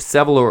executive with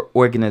several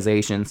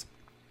organizations.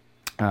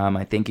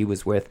 I think he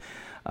was with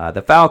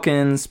the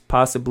Falcons,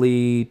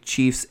 possibly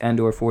Chiefs and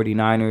or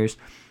 49ers.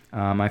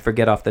 I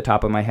forget off the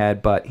top of my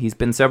head, but he's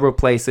been several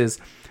places.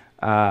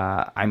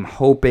 I'm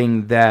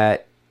hoping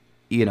that,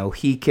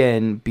 he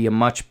can be a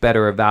much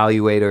better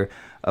evaluator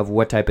of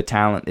what type of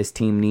talent this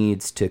team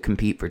needs to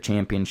compete for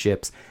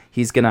championships.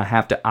 He's going to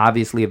have to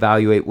obviously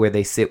evaluate where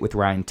they sit with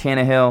Ryan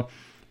Tannehill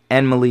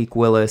and Malik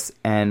Willis,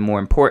 and more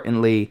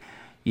importantly,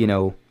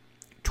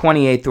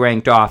 28th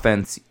ranked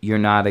offense, you're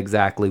not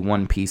exactly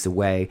one piece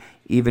away.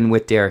 Even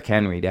with Derrick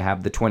Henry, to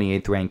have the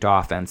 28th ranked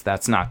offense,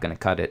 that's not going to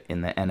cut it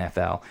in the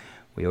NFL.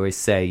 We always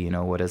say,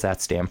 what does that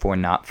stand for?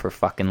 Not for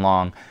fucking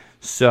long.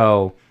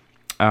 So,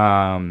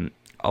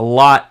 a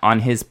lot on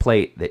his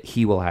plate that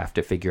he will have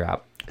to figure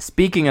out.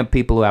 Speaking of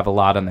people who have a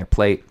lot on their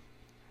plate,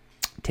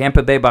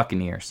 Tampa Bay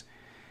Buccaneers.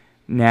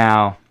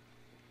 Now,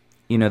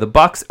 the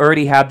Bucs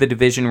already had the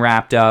division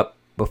wrapped up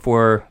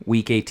before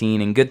Week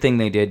 18, and good thing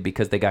they did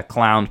because they got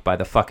clowned by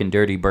the fucking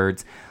Dirty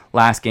Birds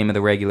last game of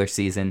the regular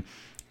season.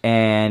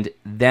 And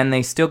then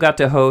they still got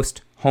to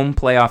host home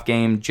playoff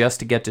game just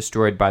to get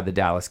destroyed by the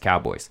Dallas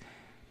Cowboys.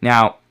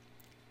 Now,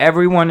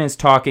 everyone is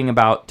talking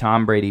about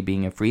Tom Brady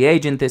being a free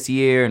agent this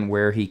year and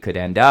where he could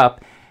end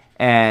up.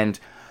 And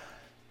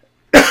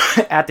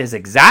at this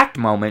exact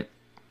moment,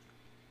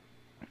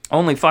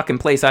 only fucking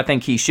place I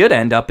think he should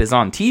end up is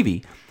on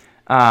TV,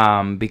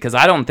 because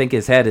I don't think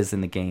his head is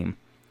in the game.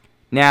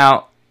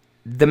 Now,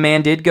 the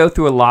man did go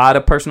through a lot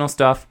of personal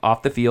stuff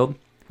off the field,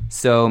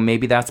 so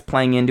maybe that's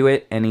playing into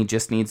it, and he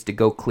just needs to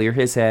go clear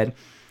his head.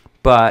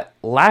 But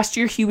last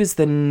year, he was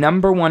the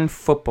number one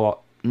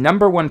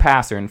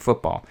passer in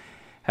football.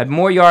 Had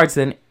more yards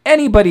than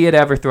anybody had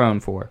ever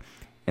thrown for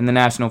in the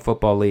National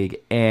Football League,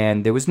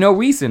 and there was no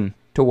reason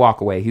to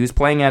walk away. He was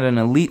playing at an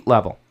elite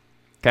level,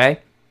 okay?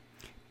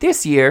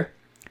 This year,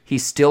 he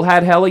still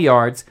had hella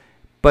yards,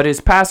 but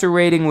his passer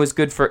rating was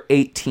good for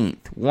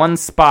 18th, one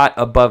spot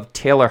above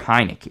Taylor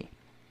Heineke.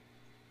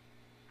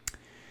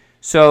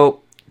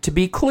 So, to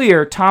be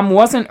clear, Tom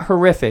wasn't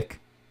horrific,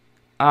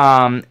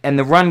 and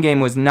the run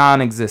game was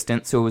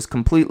non-existent, so it was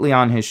completely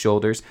on his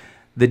shoulders.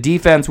 The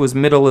defense was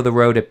middle of the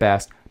road at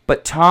best,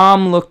 but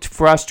Tom looked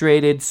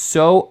frustrated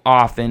so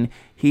often.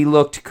 He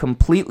looked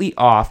completely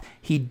off.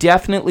 He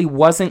definitely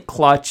wasn't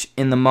clutch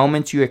in the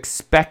moments you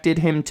expected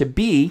him to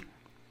be.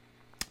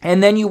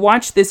 And then you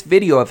watch this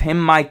video of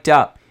him mic'd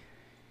up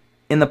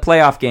in the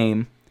playoff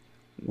game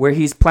where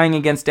he's playing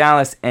against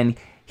Dallas, and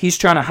he's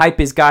trying to hype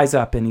his guys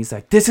up, and he's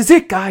like, "This is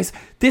it, guys.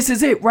 This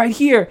is it right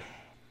here."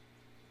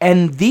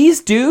 And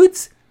these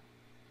dudes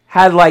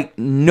had, like,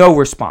 no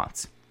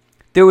response.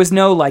 There was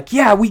no, like,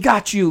 "Yeah, we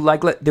got you."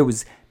 Like, there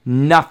was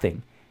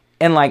nothing.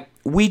 And, like,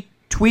 we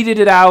tweeted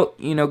it out.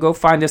 You know, go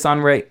find us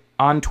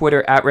on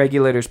Twitter at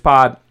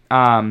RegulatorSpod.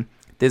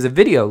 There's a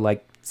video,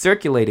 like,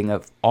 circulating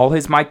of all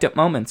his mic'd up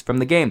moments from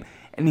the game,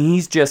 and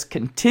he's just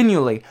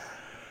continually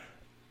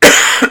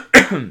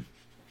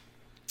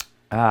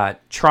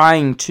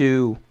trying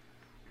to,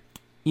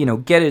 you know,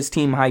 get his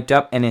team hyped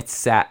up, and it's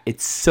sad.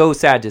 It's so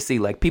sad to see.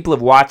 Like, people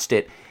have watched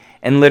it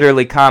and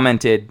literally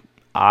commented,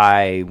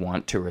 "I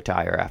want to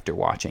retire after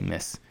watching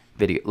this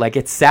video." Like,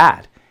 it's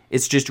sad.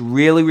 It's just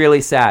really,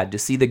 really sad to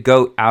see the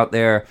GOAT out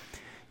there,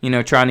 you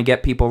know, trying to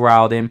get people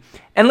riled in.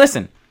 And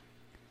listen,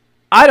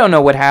 I don't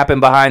know what happened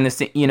behind the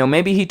scenes. You know,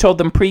 maybe he told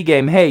them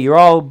pregame, "Hey, you're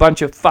all a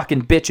bunch of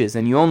fucking bitches,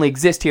 and you only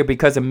exist here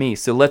because of me,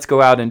 so let's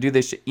go out and do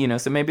this shit." You know,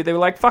 so maybe they were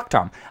like, "Fuck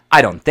Tom."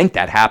 I don't think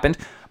that happened,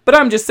 but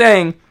I'm just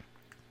saying,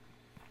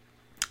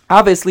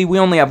 obviously we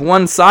only have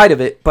one side of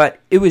it, but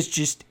it was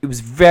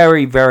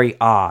very, very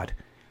odd.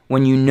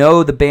 When you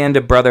know the band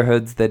of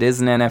brotherhoods that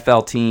is an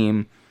NFL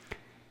team,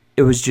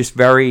 it was just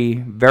very,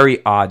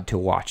 very odd to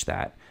watch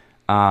that.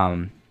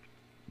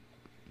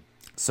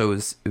 So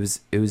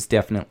it was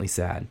definitely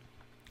sad.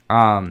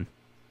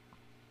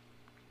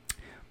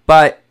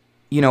 But,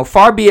 you know,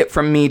 far be it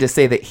from me to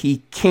say that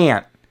he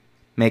can't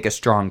make a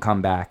strong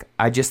comeback.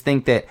 I just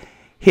think that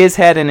his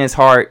head and his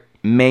heart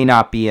may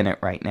not be in it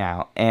right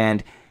now.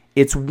 And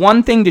it's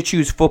one thing to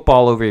choose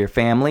football over your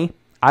family.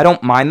 I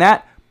don't mind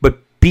that, but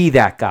be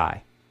that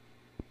guy.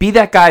 Be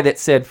that guy that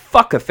said,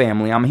 "Fuck a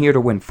family, I'm here to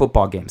win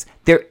football games."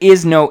 There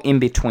is no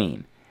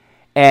in-between.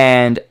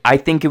 And I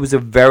think it was a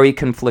very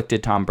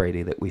conflicted Tom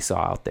Brady that we saw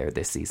out there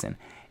this season.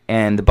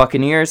 And the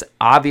Buccaneers,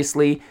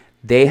 obviously,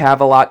 they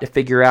have a lot to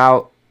figure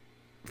out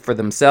for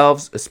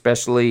themselves,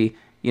 especially,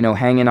 you know,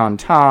 hanging on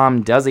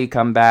Tom. Does he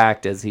come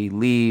back? Does he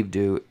leave?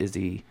 Is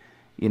he,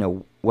 you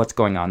know, what's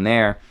going on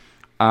there?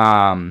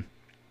 And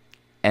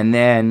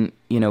then,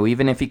 you know,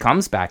 even if he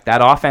comes back,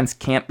 that offense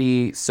can't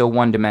be so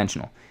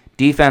one-dimensional.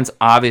 Defense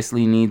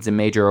obviously needs a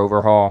major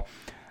overhaul.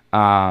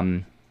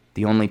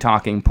 The only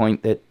talking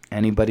point that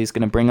anybody's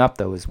going to bring up,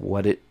 though, is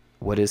what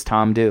does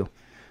Tom do?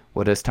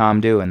 What does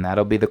Tom do? And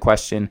that'll be the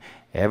question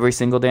every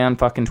single day on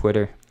fucking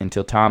Twitter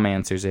until Tom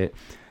answers it.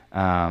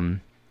 And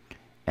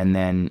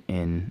then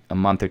in a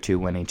month or two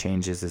when he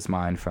changes his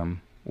mind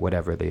from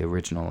whatever the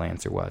original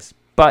answer was.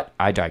 But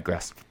I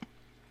digress.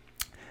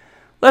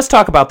 Let's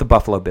talk about the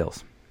Buffalo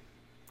Bills.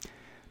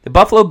 The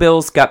Buffalo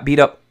Bills got beat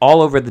up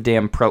all over the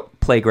damn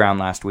playground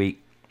last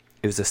week.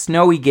 It was a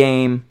snowy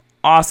game,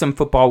 awesome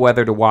football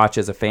weather to watch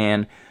as a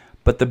fan,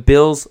 but the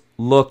Bills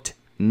looked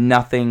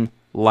nothing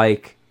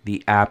like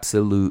the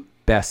absolute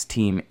best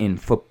team in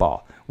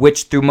football,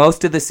 which through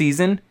most of the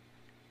season,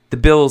 the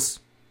Bills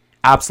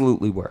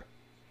absolutely were.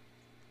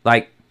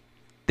 Like,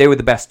 they were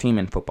the best team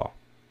in football.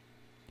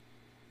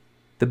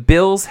 The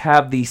Bills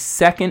have the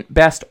second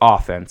best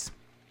offense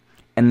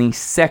and the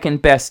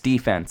second best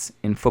defense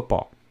in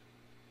football.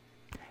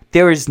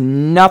 There is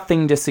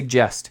nothing to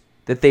suggest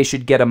that they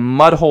should get a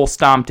mud hole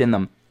stomped in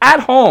them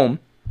at home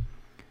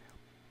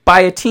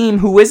by a team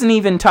who isn't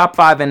even top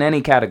 5 in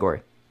any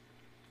category.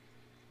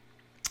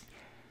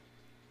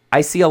 I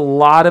see a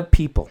lot of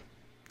people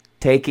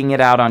taking it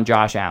out on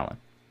Josh Allen.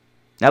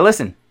 Now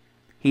listen,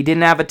 he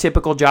didn't have a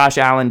typical Josh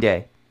Allen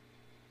day.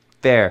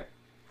 Fair.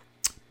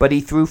 But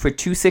he threw for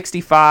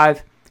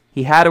 265.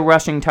 He had a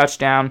rushing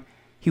touchdown.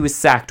 He was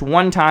sacked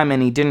one time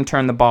and he didn't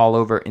turn the ball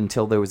over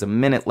until there was a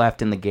minute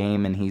left in the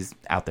game and he's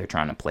out there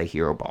trying to play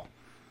hero ball.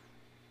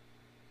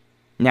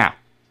 Now,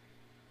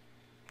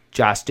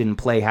 Josh didn't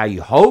play how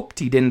you hoped.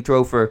 He didn't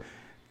throw for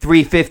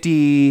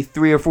 350,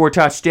 3 or 4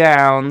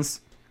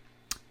 touchdowns,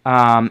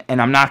 and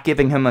I'm not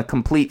giving him a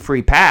complete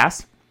free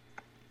pass.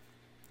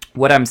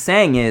 What I'm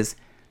saying is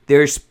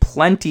there's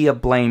plenty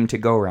of blame to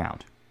go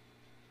around.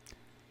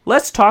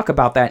 Let's talk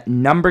about that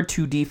number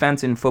 2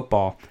 defense in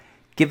football,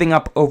 giving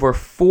up over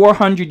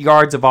 400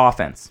 yards of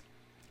offense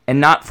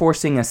and not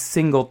forcing a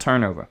single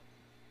turnover.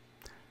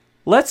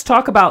 Let's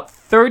talk about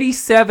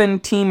 37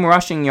 team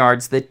rushing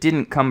yards that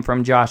didn't come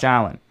from Josh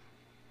Allen.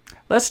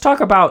 Let's talk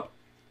about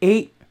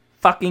 8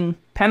 fucking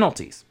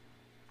penalties.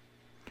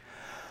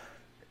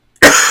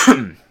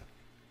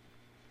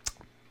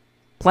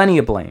 Plenty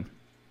of blame.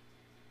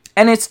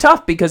 And it's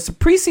tough because the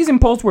preseason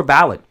polls were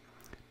valid.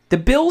 The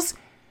Bills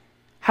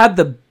had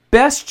the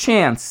best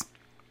chance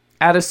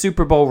at a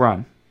Super Bowl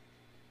run.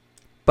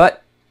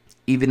 But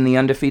even the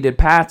undefeated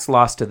Pats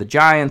lost to the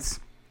Giants,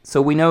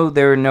 so we know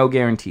there are no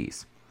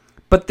guarantees.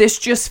 But this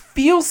just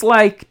feels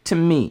like, to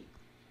me,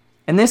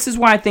 and this is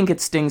why I think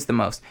it stings the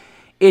most,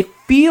 it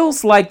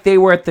feels like they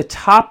were at the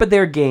top of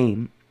their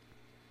game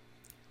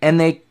and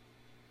they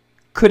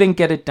couldn't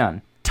get it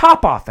done.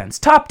 Top offense,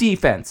 top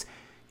defense.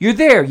 You're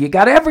there. You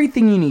got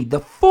everything you need. The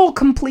full,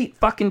 complete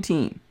fucking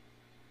team.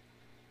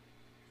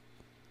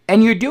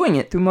 And you're doing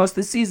it through most of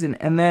the season.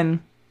 And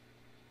then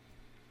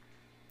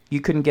you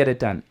couldn't get it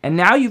done. And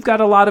now you've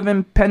got a lot of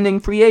impending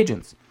free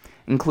agents,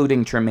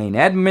 including Tremaine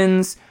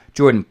Edmonds,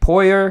 Jordan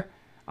Poyer,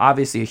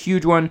 obviously a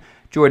huge one,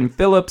 Jordan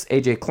Phillips,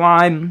 AJ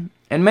Klein,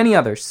 and many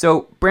others.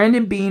 So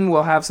Brandon Beane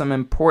will have some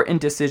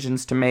important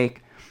decisions to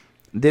make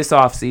this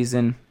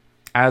offseason,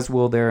 as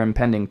will their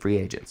impending free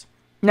agents.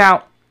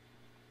 Now,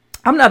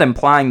 I'm not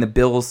implying the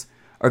Bills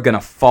are going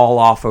to fall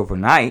off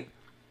overnight,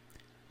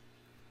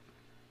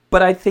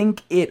 but I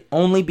think it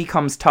only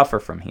becomes tougher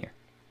from here.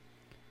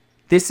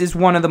 This is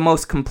one of the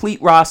most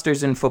complete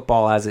rosters in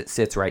football as it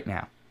sits right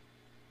now.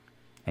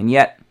 And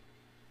yet,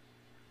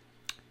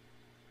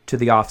 to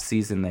the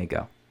offseason they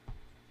go.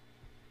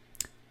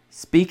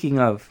 Speaking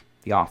of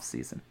the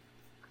offseason,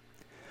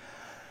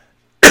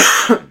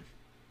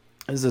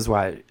 this is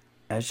why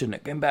I shouldn't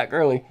have come back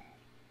early.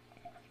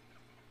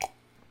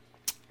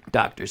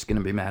 Doctor's going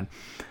to be mad.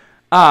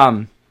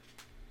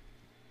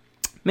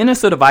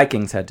 Minnesota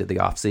Vikings head to the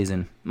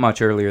offseason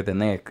much earlier than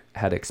they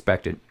had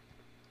expected.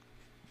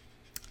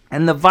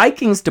 And the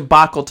Vikings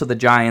debacle to the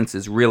Giants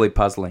is really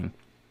puzzling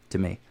to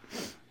me.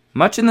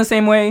 Much in the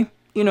same way,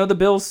 the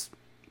Bills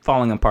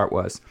falling apart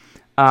was.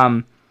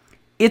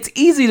 It's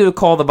easy to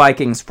call the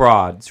Vikings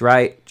frauds,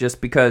 right?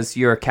 Just because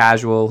you're a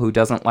casual who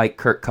doesn't like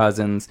Kirk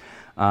Cousins,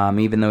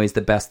 even though he's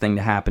the best thing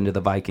to happen to the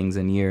Vikings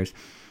in years.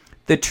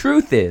 The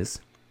truth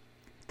is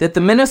that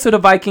the Minnesota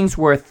Vikings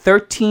were a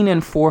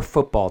 13-4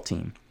 football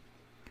team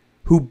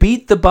who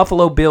beat the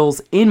Buffalo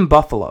Bills in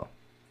Buffalo.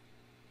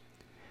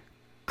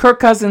 Kirk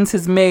Cousins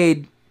has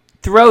made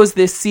throws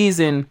this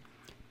season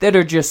that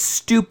are just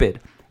stupid.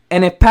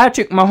 And if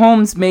Patrick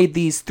Mahomes made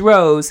these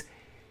throws,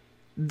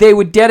 they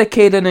would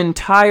dedicate an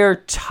entire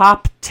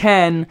top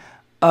 10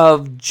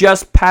 of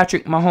just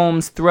Patrick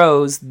Mahomes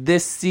throws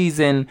this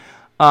season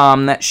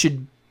that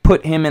should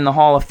put him in the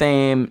Hall of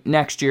Fame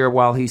next year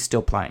while he's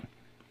still playing.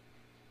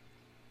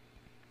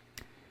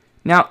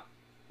 Now,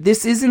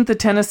 this isn't the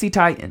Tennessee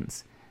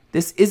Titans.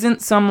 This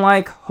isn't some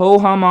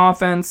ho-hum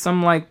offense,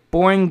 some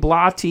boring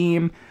blah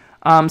team.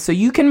 So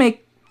you can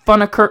make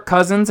fun of Kirk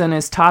Cousins and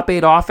his top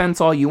 8 offense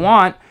all you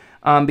want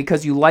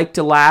because you like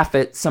to laugh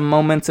at some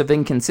moments of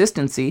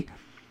inconsistency.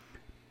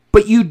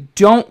 But you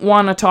don't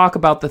want to talk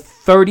about the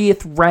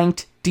 30th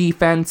ranked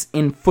defense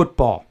in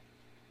football.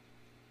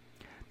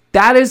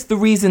 That is the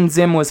reason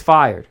Zim was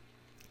fired.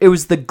 It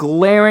was the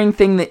glaring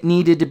thing that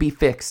needed to be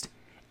fixed.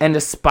 And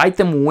despite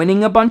them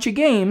winning a bunch of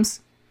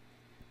games,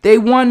 they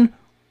won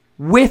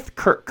with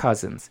Kirk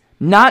Cousins,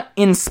 not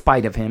in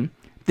spite of him.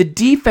 The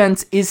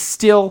defense is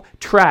still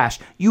trash.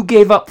 You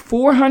gave up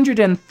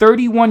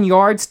 431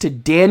 yards to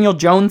Daniel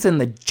Jones and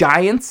the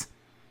Giants.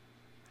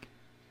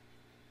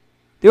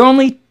 There are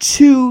only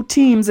 2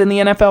 teams in the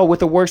NFL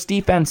with a worse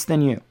defense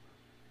than you.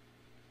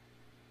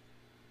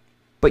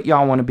 But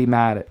y'all want to be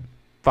mad at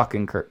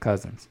fucking Kirk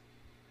Cousins.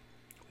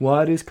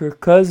 Why does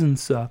Kirk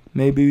Cousins suck?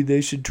 Maybe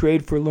they should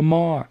trade for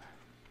Lamar.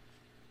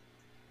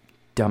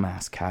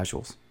 Dumbass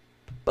casuals.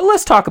 But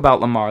let's talk about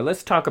Lamar.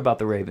 Let's talk about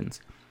the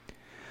Ravens.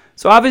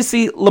 So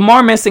obviously,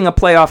 Lamar missing a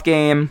playoff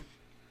game,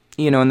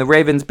 and the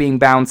Ravens being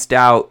bounced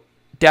out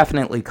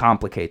definitely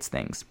complicates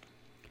things.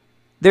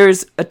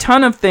 There's a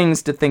ton of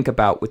things to think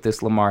about with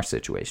this Lamar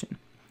situation.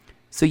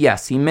 So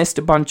yes, he missed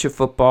a bunch of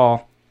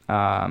football,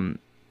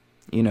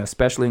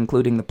 especially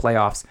including the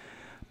playoffs.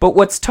 But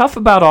what's tough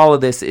about all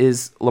of this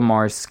is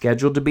Lamar's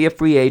scheduled to be a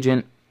free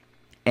agent,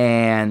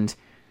 and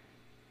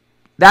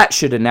that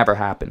should have never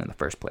happened in the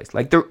first place.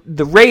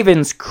 The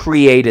Ravens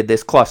created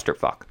this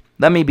clusterfuck.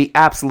 Let me be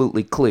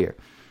absolutely clear.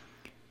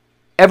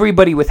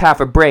 Everybody with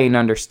half a brain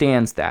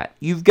understands that.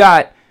 You've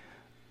got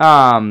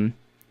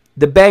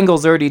the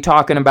Bengals already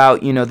talking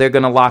about, they're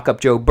going to lock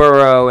up Joe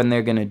Burrow and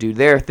they're going to do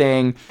their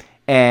thing.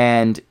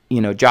 And,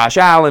 Josh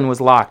Allen was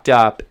locked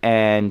up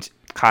and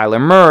Kyler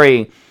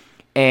Murray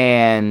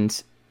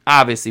and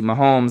obviously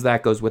Mahomes,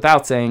 that goes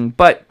without saying,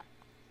 but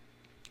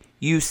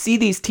you see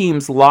these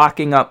teams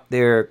locking up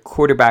their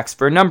quarterbacks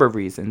for a number of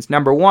reasons.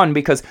 Number one,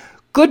 because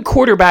good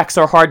quarterbacks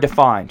are hard to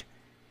find,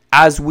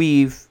 as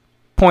we've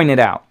pointed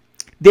out.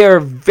 They're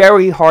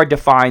very hard to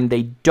find.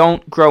 They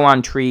don't grow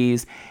on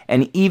trees.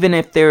 And even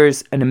if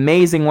there's an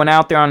amazing one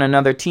out there on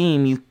another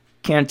team, you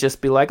can't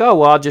just be like, oh,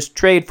 well, I'll just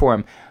trade for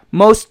him.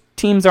 Most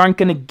teams aren't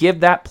going to give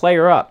that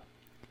player up.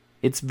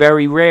 It's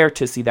very rare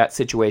to see that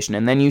situation.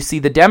 And then you see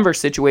the Denver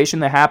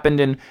situation that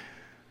happened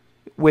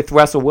with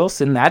Russell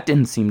Wilson. That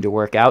didn't seem to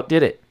work out,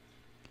 did it?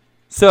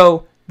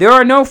 So there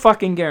are no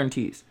fucking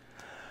guarantees.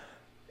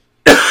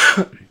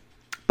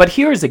 But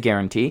here's a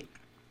guarantee.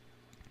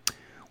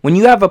 When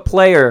you have a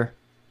player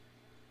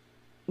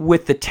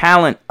with the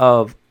talent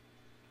of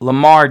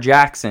Lamar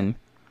Jackson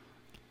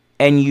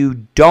and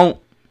you don't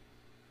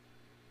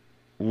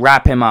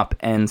wrap him up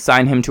and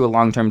sign him to a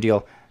long-term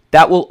deal,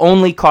 that will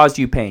only cause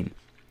you pain.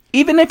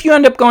 Even if you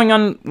end up going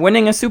on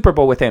winning a Super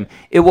Bowl with him,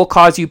 it will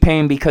cause you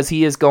pain because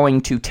he is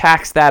going to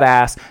tax that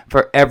ass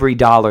for every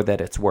dollar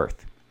that it's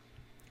worth.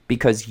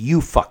 Because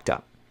you fucked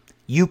up.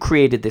 You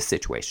created this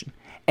situation.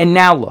 And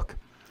now look,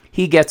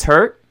 he gets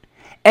hurt.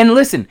 And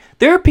listen,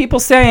 there are people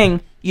saying,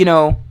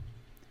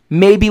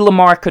 maybe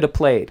Lamar could have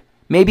played.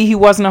 Maybe he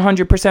wasn't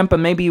 100%, but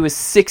maybe he was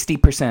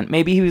 60%.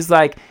 Maybe he was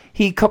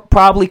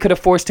probably could have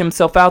forced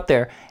himself out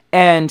there.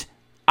 And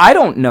I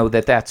don't know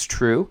that that's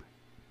true.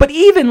 But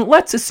even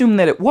let's assume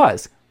that it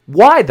was.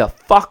 Why the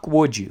fuck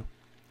would you?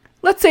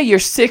 Let's say you're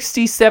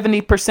 60,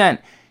 70%.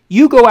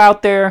 You go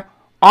out there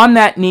on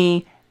that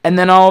knee, and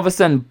then all of a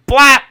sudden,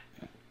 blap,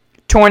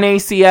 torn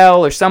ACL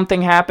or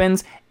something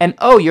happens, and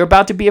you're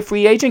about to be a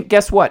free agent?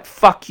 Guess what?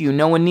 Fuck you.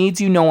 No one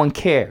needs you. No one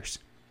cares.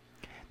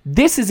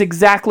 This is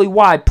exactly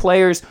why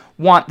players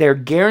want their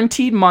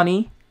guaranteed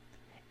money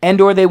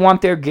and or they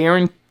want their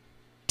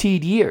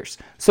guaranteed years.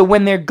 So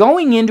when they're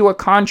going into a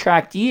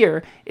contract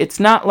year, it's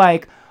not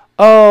like,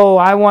 oh,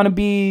 I want to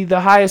be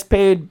the highest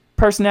paid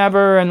person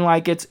ever, and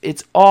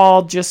it's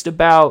all just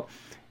about,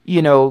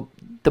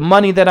 the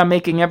money that I'm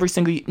making every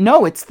single year.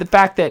 No, it's the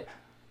fact that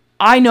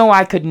I know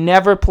I could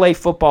never play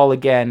football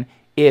again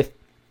if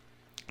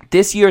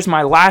this year's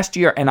my last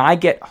year and I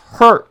get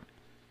hurt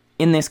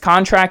in this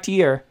contract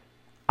year.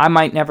 I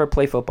might never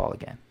play football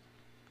again.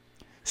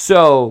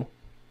 So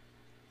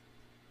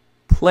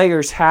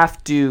players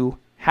have to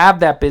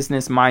have that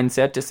business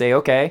mindset to say,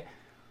 okay,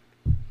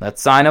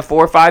 let's sign a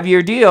 4 or 5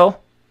 year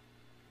deal.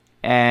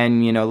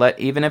 And,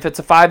 even if it's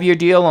a 5-year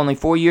deal, only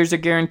 4 years are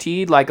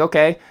guaranteed.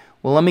 Okay,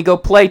 well, let me go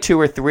play 2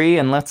 or 3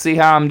 and let's see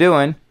how I'm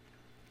doing.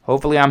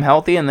 Hopefully I'm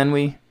healthy, and then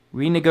we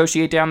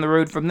renegotiate down the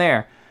road from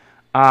there.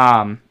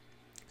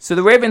 So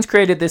the Ravens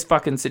created this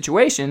fucking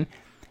situation,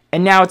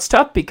 and now it's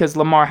tough because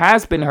Lamar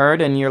has been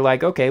hurt, and you're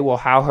like, okay, well,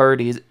 how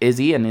hurt is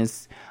he? And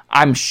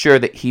I'm sure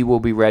that he will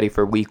be ready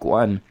for week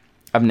 1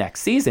 of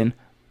next season,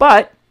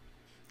 but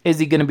is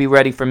he going to be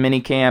ready for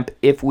minicamp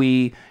if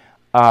we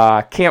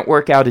can't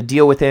work out a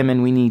deal with him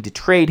and we need to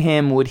trade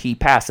him? Would he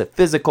pass a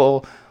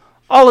physical?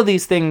 All of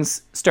these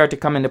things start to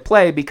come into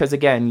play because,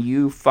 again,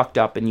 you fucked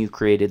up and you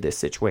created this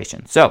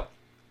situation. So,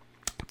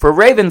 for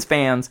Ravens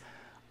fans,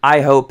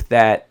 I hope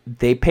that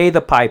they pay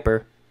the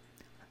piper.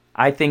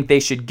 I think they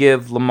should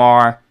give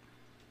Lamar,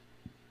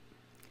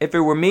 if it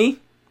were me,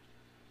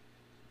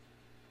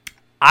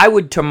 I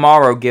would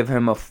tomorrow give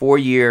him a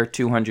 4-year,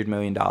 $200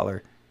 million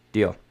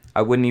deal.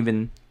 I wouldn't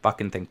even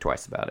fucking think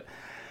twice about it.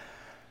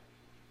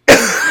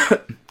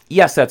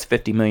 Yes, that's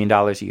 $50 million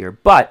a year,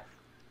 but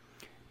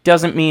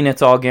doesn't mean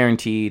it's all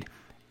guaranteed,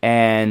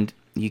 and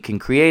you can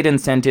create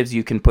incentives.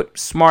 You can put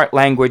smart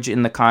language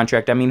in the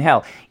contract. I mean,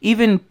 hell,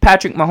 even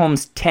Patrick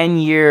Mahomes'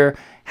 10-year,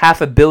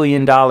 $500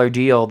 million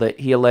deal that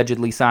he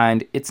allegedly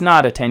signed, it's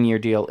not a 10-year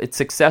deal. It's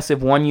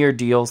successive 1-year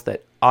deals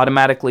that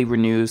automatically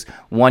renews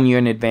 1 year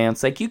in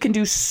advance. You can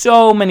do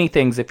so many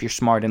things if you're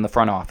smart in the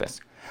front office.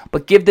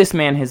 But give this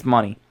man his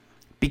money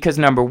because,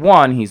 number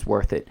one, he's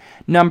worth it.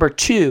 Number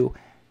two,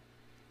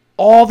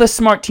 all the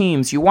smart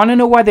teams, you want to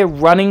know why they're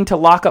running to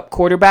lock up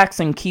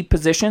quarterbacks and keep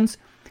positions?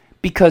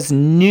 Because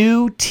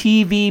new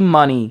TV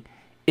money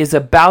is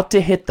about to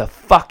hit the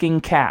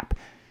fucking cap.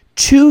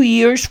 2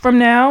 years from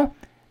now,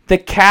 the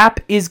cap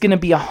is going to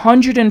be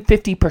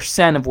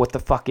 150% of what the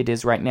fuck it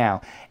is right now.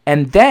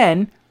 And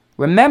then,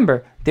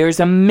 remember, there's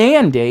a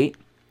mandate.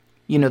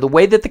 The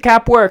way that the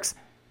cap works,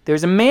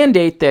 there's a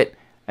mandate that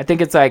I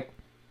think it's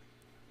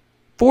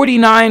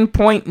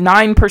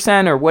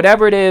 49.9% or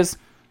whatever it is.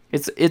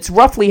 It's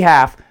roughly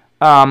half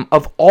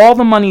of all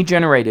the money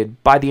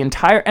generated by the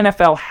entire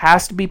NFL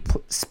has to be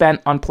spent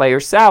on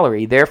players'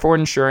 salary, therefore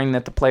ensuring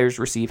that the players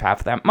receive half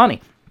of that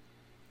money.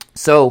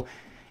 So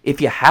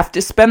if you have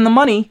to spend the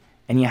money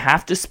and you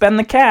have to spend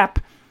the cap,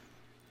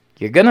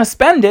 you're going to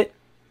spend it.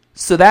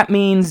 So that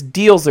means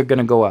deals are going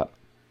to go up.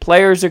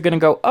 Players are going to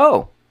go,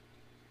 oh,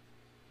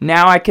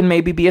 now I can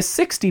maybe be a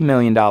 $60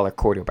 million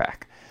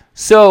quarterback.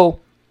 So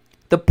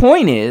the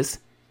point is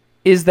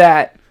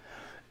that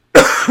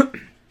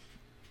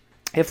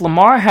if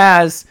Lamar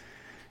has,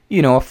 a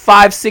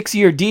 5-6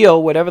 year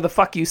deal, whatever the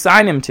fuck you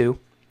sign him to,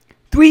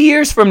 3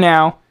 years from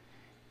now,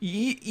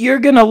 you're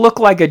going to look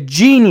like a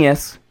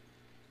genius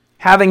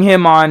having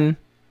him on,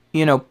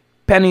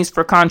 pennies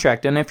for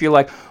contract. And if you're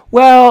like,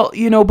 well,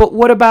 but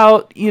what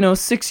about,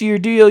 6-year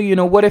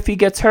deal? What if he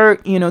gets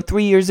hurt,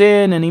 3 years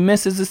in and he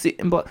misses the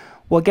season? But,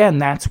 well, again,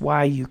 that's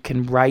why you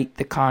can write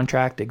the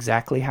contract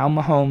exactly how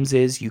Mahomes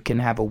is. You can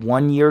have a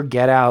 1-year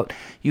get out.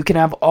 You can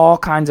have all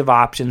kinds of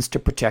options to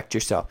protect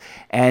yourself.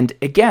 And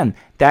again,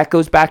 that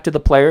goes back to the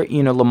player.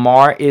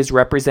 Lamar is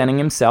representing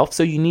himself.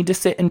 So you need to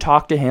sit and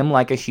talk to him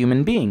like a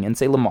human being and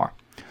say, Lamar,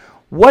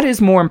 what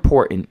is more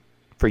important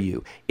for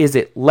you? Is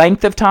it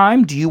length of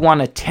time? Do you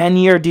want a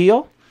 10-year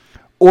deal?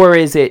 Or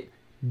is it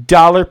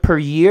dollar per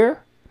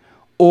year?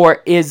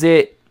 Or is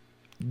it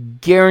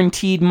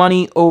guaranteed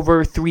money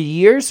over 3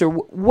 years? Or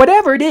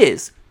whatever it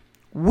is,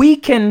 we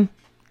can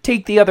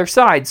take the other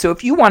side. So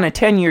if you want a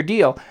 10-year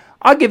deal,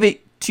 I'll give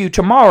it to you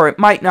tomorrow. It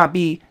might not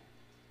be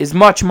as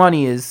much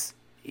money as,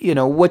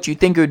 what you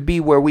think it would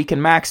be where we can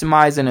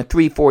maximize in a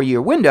 3-4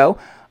 year window.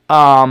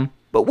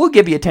 But we'll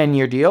give you a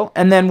 10-year deal,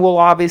 and then we'll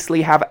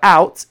obviously have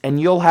outs, and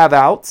you'll have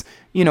outs,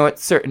 at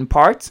certain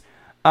parts.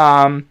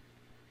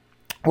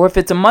 Or if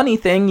it's a money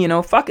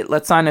thing, fuck it,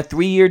 let's sign a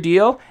 3-year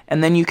deal,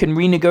 and then you can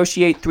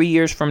renegotiate 3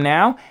 years from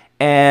now,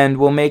 and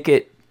we'll make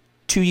it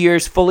 2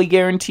 years fully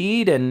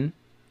guaranteed, and,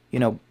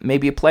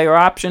 maybe a player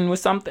option with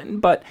something,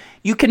 but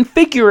you can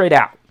figure it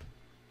out.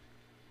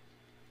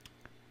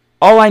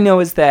 All I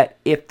know is that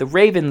if the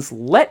Ravens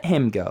let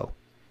him go,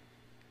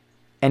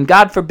 and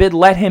God forbid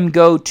let him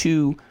go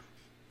to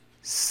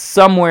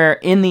somewhere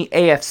in the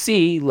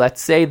AFC,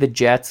 let's say the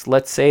Jets,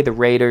 let's say the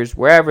Raiders,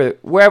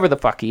 wherever the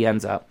fuck he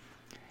ends up,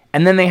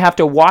 and then they have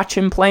to watch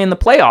him play in the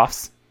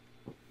playoffs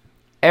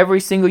every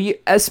single year,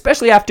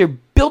 especially after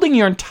building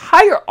your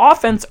entire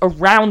offense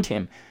around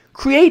him,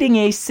 creating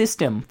a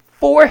system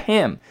for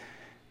him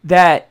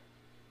that,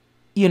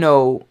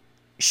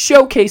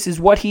 showcases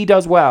what he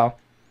does well,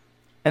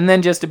 and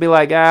then just to be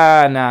like,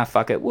 nah,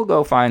 fuck it, we'll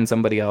go find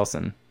somebody else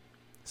and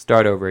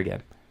start over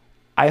again.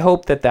 I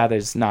hope that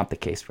is not the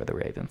case for the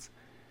Ravens.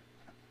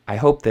 I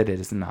hope that it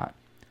is not.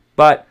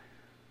 But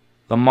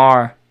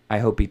Lamar, I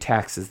hope he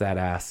taxes that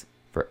ass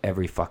for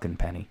every fucking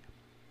penny.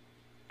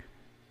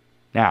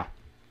 Now,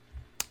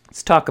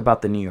 let's talk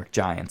about the New York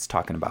Giants,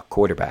 talking about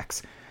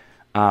quarterbacks.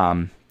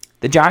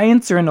 The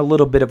Giants are in a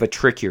little bit of a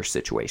trickier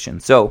situation.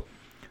 So,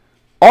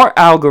 our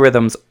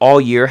algorithms all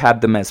year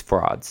have them as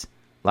frauds.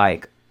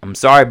 Like, I'm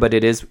sorry, but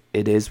it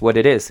is what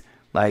it is.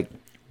 Like,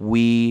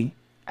 we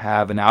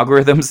have an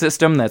algorithm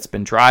system that's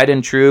been tried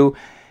and true,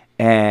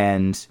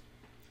 and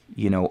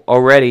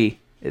already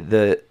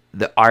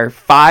our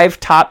 5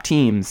 top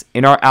teams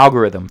in our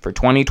algorithm for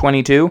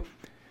 2022,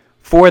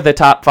 4 of the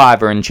top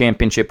 5 are in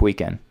championship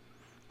weekend.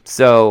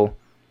 So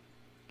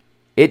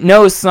it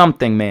knows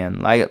something,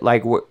 man.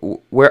 Like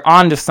we're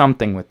onto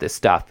something with this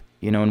stuff,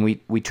 and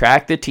we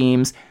track the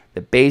teams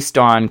that based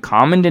on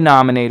common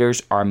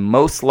denominators are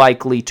most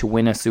likely to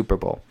win a Super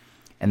Bowl.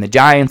 And the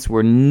Giants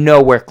were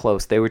nowhere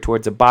close. They were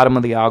towards the bottom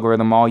of the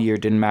algorithm all year.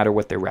 Didn't matter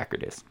what their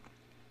record is.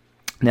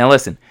 Now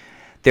listen,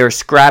 they're a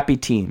scrappy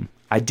team.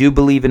 I do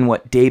believe in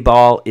what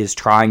Daboll is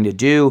trying to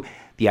do,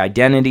 the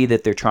identity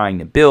that they're trying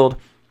to build.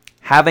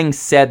 Having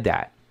said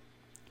that,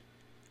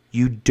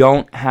 you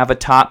don't have a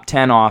top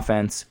 10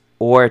 offense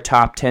or a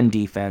top 10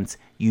 defense.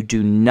 You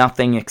do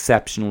nothing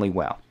exceptionally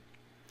well.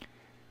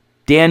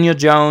 Daniel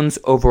Jones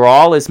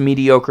overall is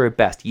mediocre at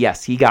best.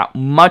 Yes, he got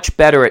much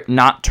better at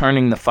not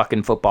turning the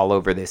fucking football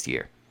over this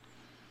year.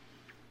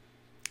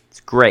 It's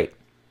great.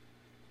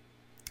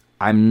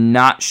 I'm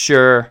not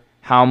sure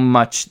how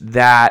much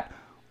that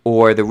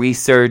or the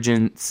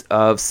resurgence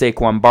of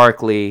Saquon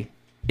Barkley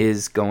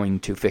is going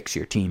to fix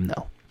your team,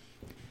 though.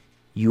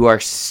 You are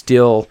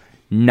still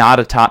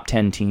not a top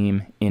 10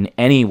 team in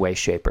any way,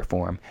 shape, or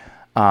form.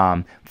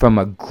 From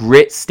a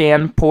grit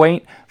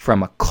standpoint,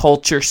 from a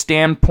culture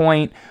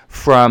standpoint,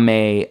 from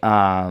a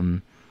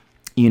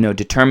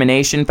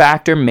determination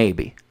factor,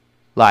 maybe.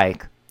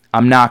 Like,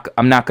 I'm not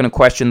going to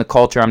question the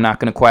culture. I'm not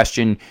going to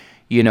question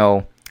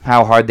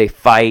how hard they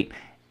fight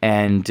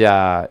and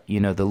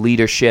the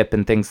leadership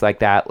and things like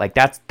that. Like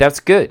that's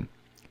good,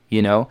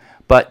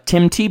 But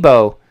Tim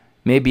Tebow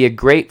may be a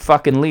great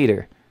fucking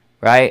leader,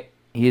 right?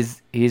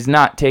 He's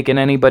not taking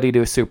anybody to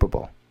a Super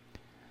Bowl.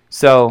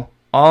 So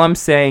all I'm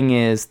saying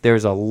is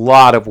there's a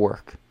lot of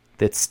work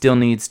that still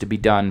needs to be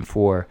done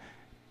for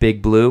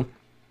Big Blue.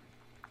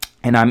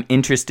 And I'm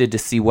interested to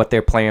see what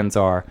their plans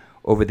are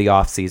over the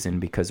offseason,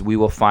 because we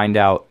will find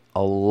out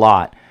a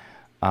lot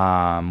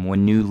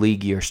when new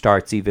league year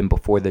starts, even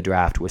before the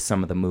draft, with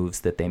some of the moves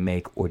that they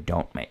make or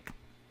don't make.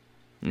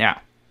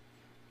 Now,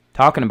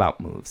 talking about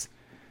moves,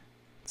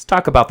 let's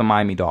talk about the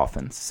Miami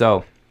Dolphins.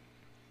 So,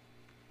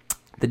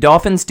 the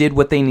Dolphins did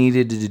what they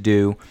needed to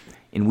do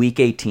in Week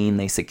 18.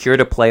 They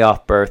secured a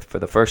playoff berth for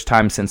the first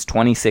time since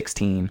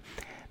 2016.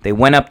 They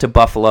went up to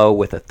Buffalo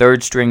with a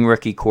third-string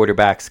rookie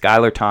quarterback,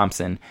 Skylar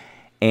Thompson,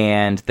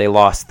 and they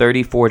lost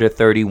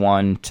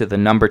 34-31 to the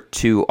number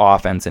 2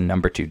 offense and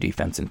number 2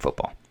 defense in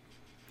football.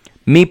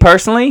 Me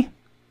personally,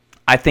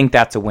 I think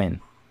that's a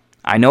win.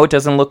 I know it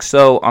doesn't look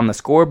so on the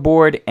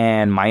scoreboard,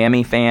 and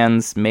Miami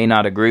fans may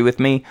not agree with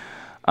me.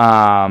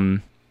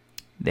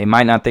 They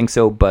might not think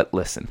so, but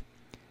listen.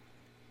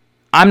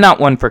 I'm not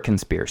one for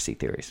conspiracy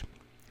theories,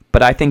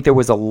 but I think there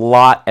was a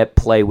lot at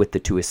play with the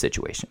Tua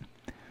situation.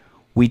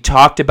 We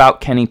talked about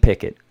Kenny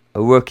Pickett,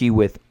 a rookie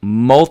with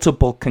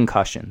multiple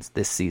concussions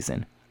this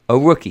season. A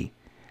rookie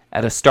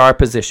at a star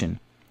position.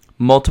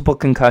 Multiple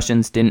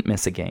concussions, didn't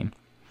miss a game.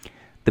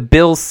 The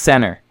Bills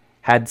center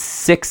had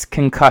 6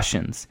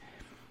 concussions.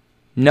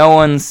 No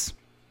one's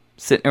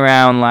sitting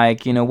around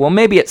like, well,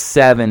 maybe at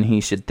 7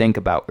 he should think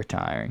about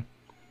retiring.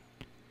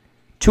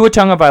 Tua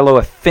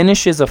Tagovailoa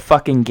finishes a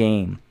fucking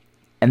game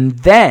and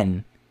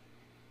then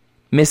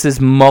misses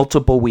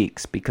multiple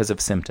weeks because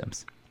of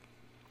symptoms.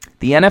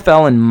 The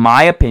NFL, in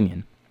my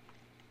opinion,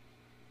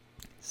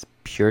 is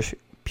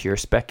pure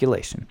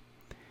speculation.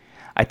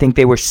 I think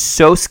they were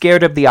so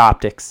scared of the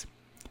optics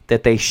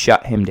that they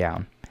shut him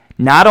down.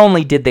 Not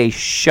only did they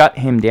shut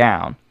him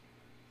down,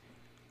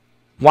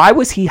 why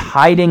was he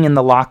hiding in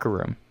the locker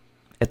room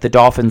at the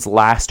Dolphins'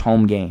 last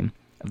home game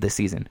of the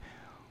season?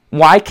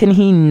 Why can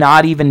he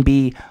not even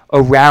be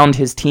around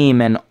his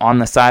team and on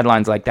the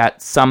sidelines like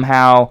that?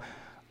 Somehow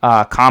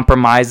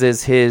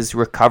compromises his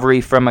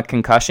recovery from a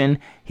concussion.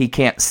 He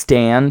can't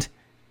stand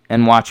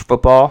and watch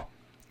football.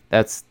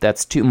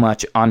 That's too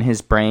much on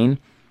his brain.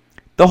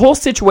 The whole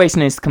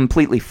situation is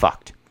completely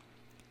fucked.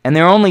 And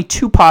there are only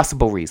 2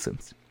 possible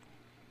reasons.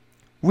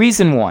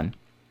 Reason 1,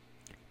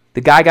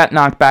 the guy got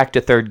knocked back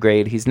to 3rd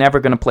grade. He's never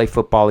going to play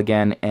football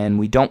again, and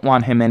we don't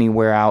want him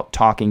anywhere out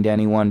talking to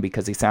anyone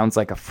because he sounds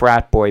like a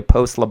frat boy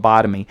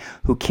post-lobotomy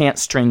who can't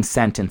string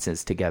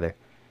sentences together.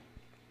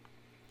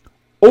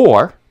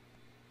 Or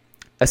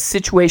a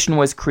situation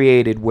was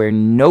created where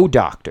no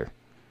doctor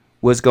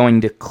was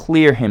going to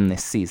clear him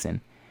this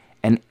season,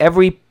 and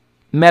every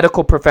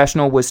medical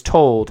professional was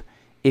told,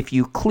 if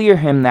you clear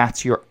him,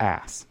 that's your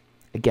ass.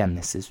 Again,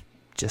 this is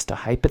just a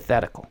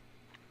hypothetical.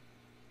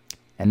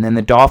 And then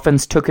the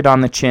Dolphins took it on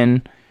the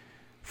chin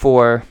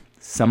for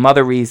some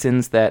other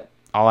reasons that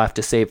I'll have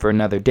to save for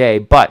another day.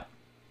 But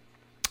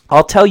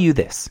I'll tell you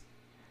this.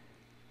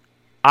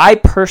 I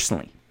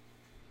personally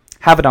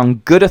have it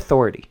on good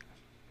authority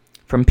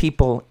from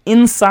people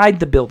inside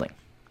the building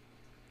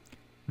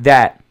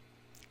that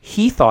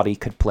he thought he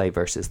could play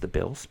versus the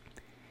Bills.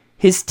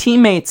 His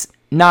teammates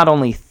not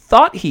only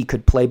thought he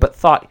could play, but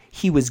thought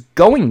he was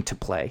going to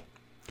play.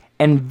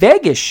 And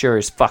Vegas sure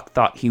as fuck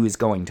thought he was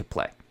going to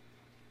play.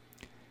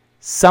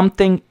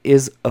 Something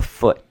is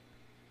afoot.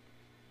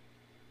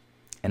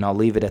 And I'll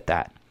leave it at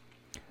that.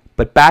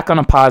 But back on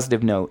a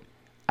positive note,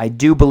 I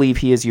do believe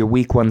he is your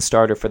week 1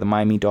 starter for the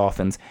Miami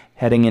Dolphins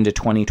heading into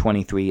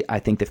 2023. I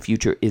think the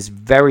future is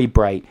very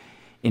bright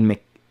in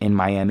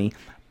Miami.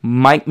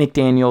 Mike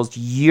McDaniels,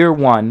 year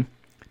 1,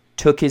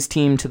 took his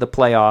team to the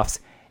playoffs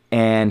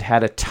and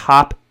had a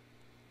top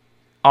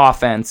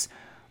offense.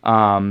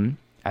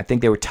 I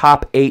think they were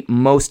top 8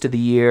 most of the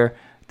year.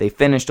 They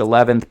finished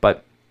 11th,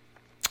 but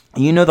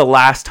you know the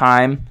last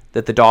time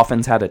that the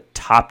Dolphins had a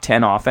top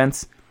 10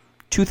 offense?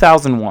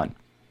 2001.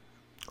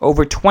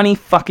 Over 20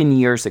 fucking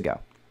years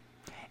ago.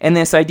 And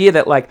this idea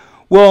that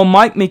well,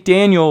 Mike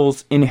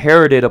McDaniels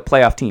inherited a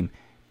playoff team.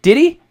 Did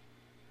he?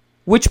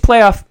 Which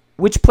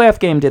playoff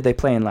game did they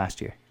play in last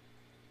year?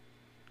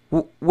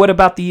 What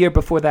about the year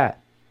before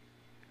that?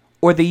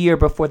 Or the year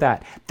before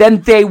that?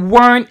 Then they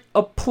weren't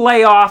a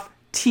playoff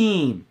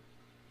team.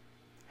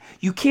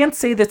 You can't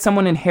say that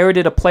someone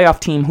inherited a playoff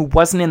team who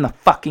wasn't in the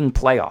fucking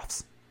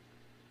playoffs.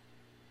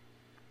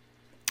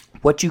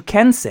 What you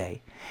can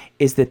say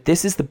is that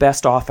this is the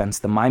best offense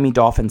the Miami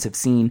Dolphins have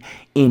seen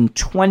in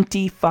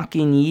 20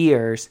 fucking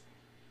years,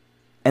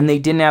 and they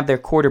didn't have their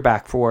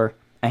quarterback for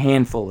a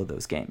handful of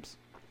those games.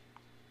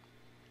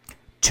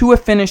 Tua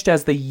finished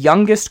as the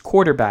youngest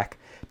quarterback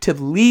to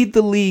lead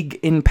the league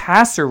in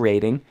passer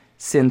rating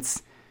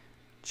since,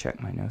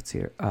 check my notes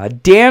here,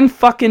 Dan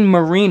fucking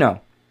Marino.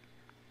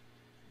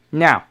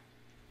 Now,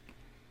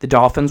 the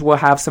Dolphins will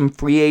have some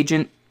free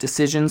agent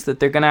decisions that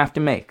they're going to have to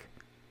make.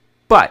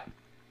 But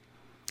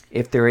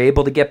if they're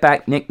able to get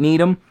back Nick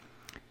Needham,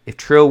 if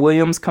Trill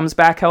Williams comes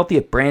back healthy,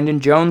 if Brandon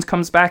Jones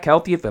comes back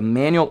healthy, if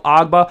Emmanuel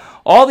Ogbah,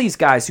 all these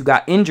guys who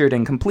got injured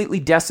and completely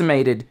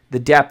decimated the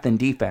depth in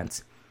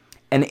defense,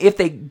 and if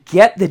they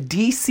get the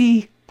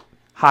DC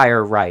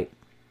hire right,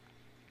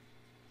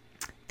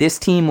 this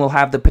team will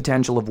have the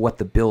potential of what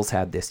the Bills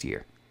had this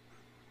year.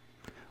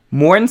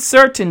 More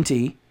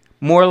uncertainty.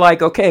 More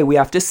like, okay, we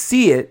have to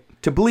see it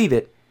to believe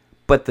it,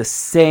 but the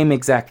same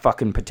exact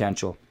fucking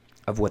potential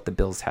of what the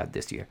Bills had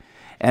this year.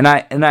 And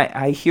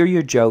I hear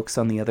your jokes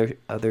on the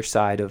other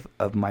side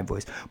of my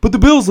voice. But the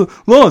Bills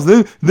lost.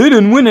 They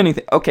didn't win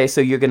anything. Okay,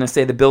 so you're going to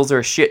say the Bills are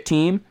a shit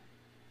team?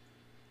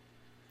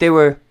 They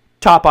were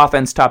top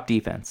offense, top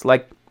defense.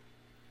 Like,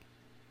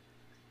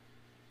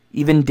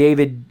 even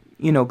David,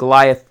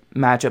 Goliath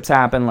matchups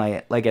happen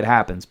like it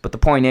happens. But the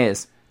point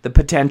is, the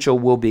potential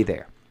will be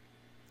there.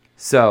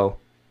 So,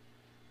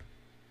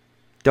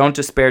 don't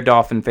despair,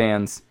 Dolphin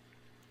fans.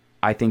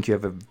 I think you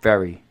have a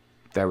very,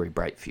 very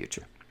bright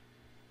future.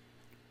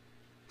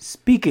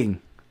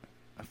 Speaking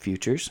of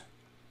futures,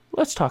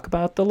 let's talk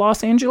about the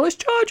Los Angeles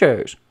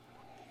Chargers.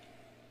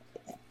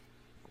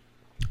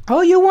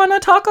 Oh, you want to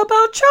talk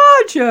about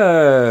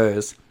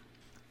Chargers?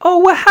 Oh,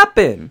 what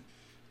happened?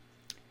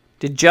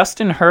 Did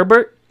Justin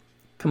Herbert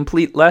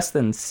complete less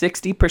than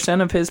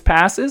 60% of his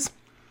passes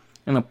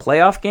in a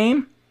playoff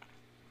game?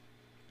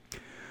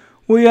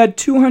 We had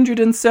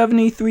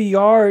 273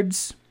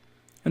 yards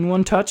and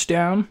 1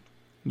 touchdown.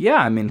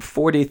 Yeah,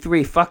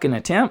 43 fucking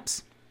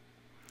attempts.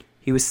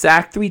 He was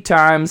sacked 3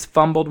 times,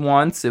 fumbled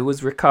once. It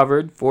was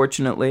recovered,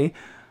 fortunately.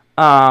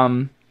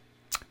 But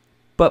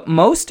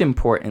most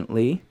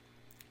importantly,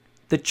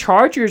 the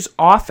Chargers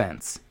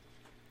offense,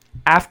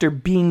 after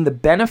being the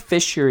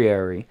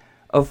beneficiary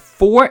of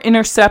 4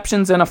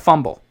 interceptions and a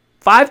fumble,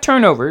 5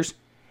 turnovers,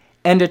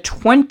 and a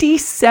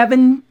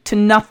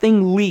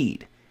 27-0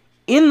 lead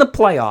in the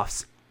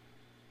playoffs,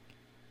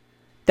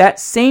 that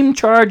same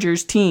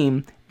Chargers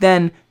team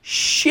then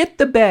shit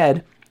the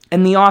bed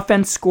and the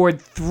offense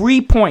scored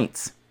 3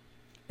 points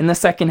in the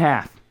second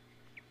half.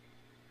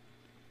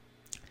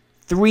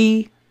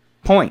 3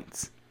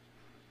 points.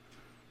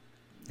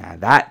 Now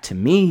that to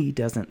me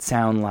doesn't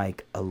sound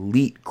like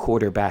elite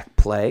quarterback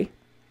play.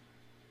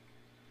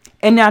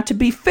 And now to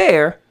be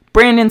fair,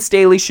 Brandon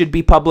Staley should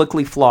be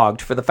publicly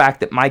flogged for the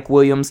fact that Mike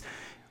Williams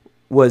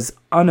was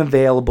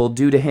unavailable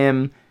due to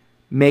him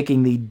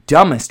making the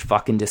dumbest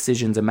fucking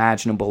decisions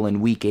imaginable in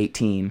Week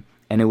 18,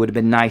 and it would have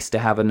been nice to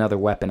have another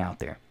weapon out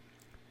there.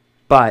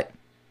 But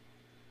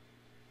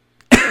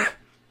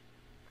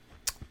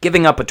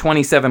giving up a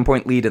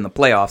 27-point lead in the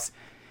playoffs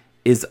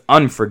is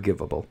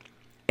unforgivable,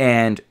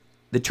 and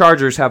the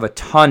Chargers have a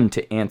ton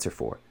to answer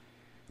for.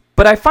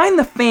 But I find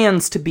the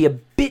fans to be a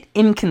bit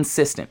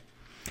inconsistent,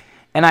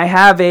 and I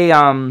have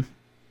an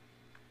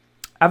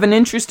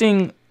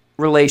interesting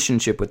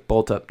relationship with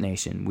Bolt Up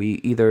Nation. We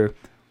either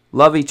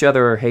love each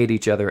other or hate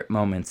each other at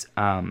moments.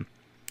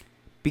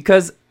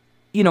 Because,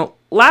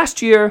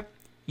 last year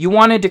you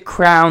wanted to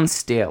crown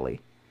Staley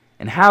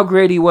and how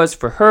great he was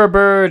for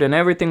Herbert and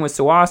everything was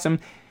so awesome.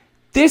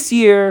 This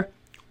year,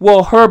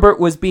 Herbert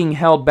was being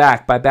held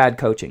back by bad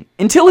coaching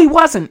until he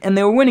wasn't, and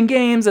they were winning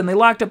games and they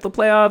locked up the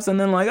playoffs and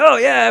then oh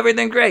yeah,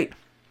 everything's great.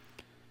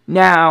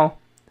 Now,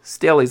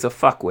 Staley's a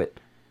fuckwit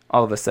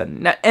all of a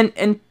sudden. Now,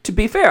 and to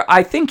be fair,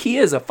 I think he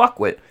is a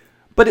fuckwit,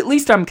 but at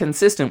least I'm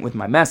consistent with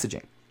my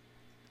messaging.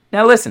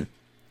 Now listen,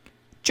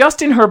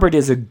 Justin Herbert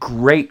is a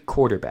great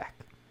quarterback.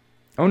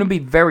 I want to be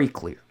very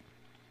clear.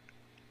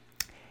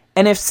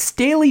 And if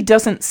Staley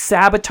doesn't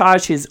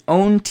sabotage his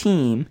own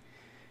team,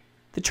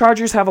 the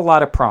Chargers have a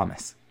lot of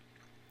promise.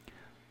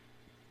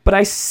 But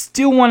I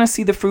still want to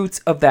see the fruits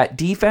of that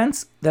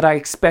defense that I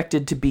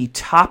expected to be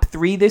top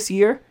 3 this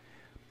year.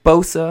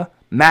 Bosa,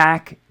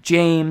 Mack,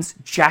 James,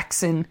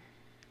 Jackson.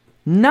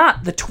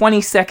 Not the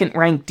 22nd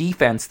ranked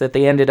defense that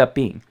they ended up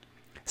being.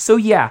 So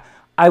yeah,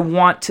 I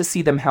want to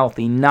see them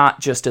healthy, not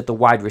just at the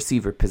wide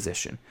receiver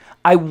position.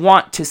 I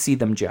want to see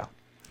them gel.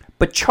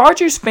 But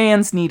Chargers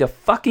fans need a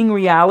fucking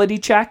reality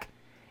check,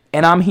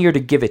 and I'm here to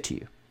give it to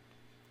you.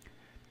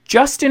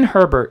 Justin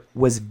Herbert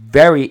was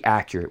very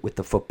accurate with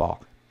the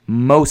football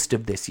most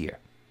of this year.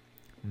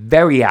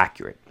 Very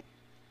accurate.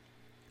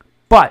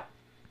 But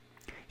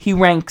he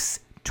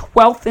ranks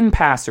 12th in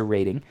passer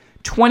rating,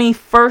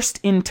 21st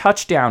in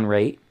touchdown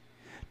rate,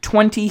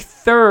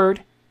 23rd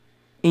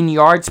in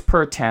yards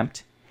per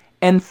attempt,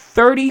 and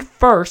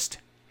 31st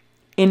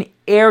in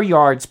air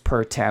yards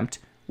per attempt,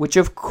 which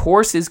of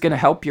course is going to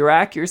help your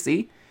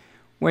accuracy.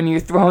 When you're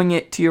throwing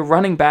it to your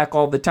running back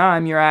all the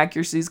time, your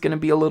accuracy is going to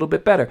be a little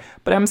bit better.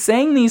 But I'm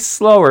saying these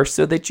slower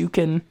so that you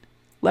can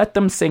let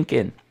them sink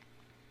in.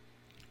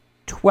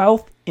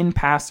 12th in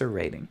passer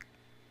rating.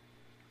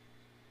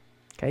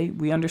 Okay,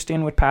 we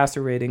understand what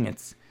passer rating is.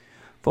 It's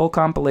full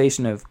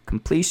compilation of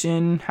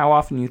completion, how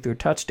often you throw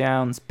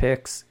touchdowns,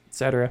 picks,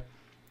 etc.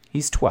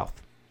 He's 12th.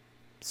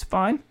 It's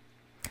fine.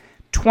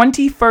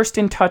 21st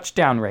in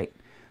touchdown rate.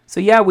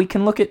 So yeah, we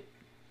can look at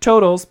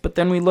totals, but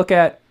then we look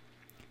at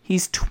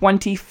he's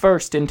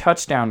 21st in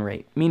touchdown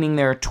rate, meaning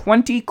there are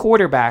 20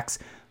 quarterbacks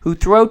who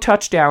throw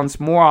touchdowns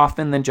more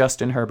often than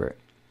Justin Herbert.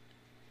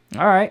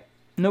 All right,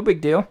 no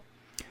big deal.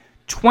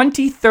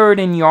 23rd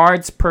in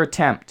yards per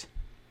attempt,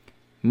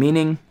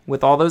 meaning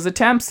with all those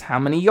attempts, how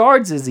many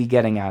yards is he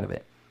getting out of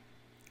it?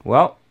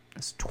 Well,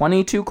 there's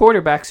 22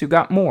 quarterbacks who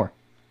got more.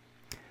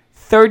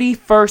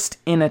 31st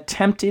in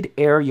attempted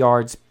air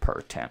yards per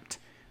attempt,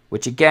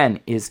 which again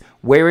is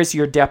where is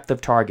your depth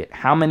of target?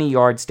 How many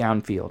yards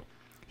downfield?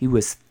 He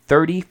was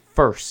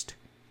 31st.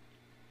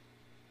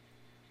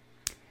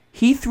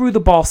 He threw the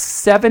ball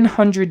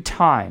 700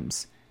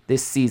 times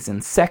this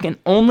season, second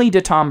only to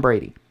Tom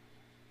Brady.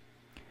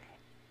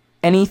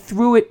 And he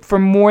threw it for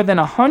more than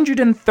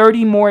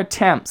 130 more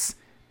attempts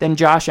than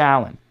Josh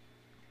Allen.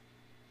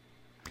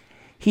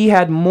 He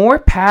had more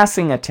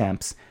passing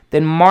attempts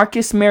than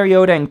Marcus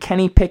Mariota and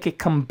Kenny Pickett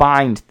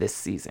combined this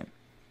season.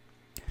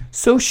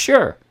 So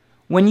sure,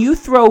 when you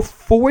throw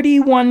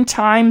 41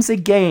 times a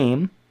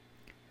game,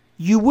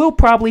 you will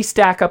probably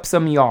stack up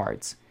some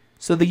yards.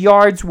 So the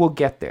yards will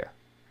get there.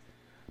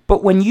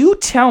 But when you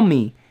tell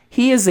me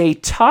He is a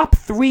top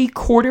 3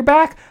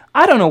 quarterback?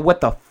 I don't know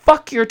what the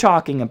fuck you're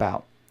talking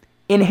about.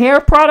 In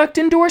hair product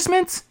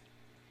endorsements?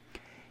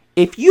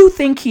 If you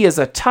think he is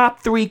a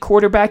top 3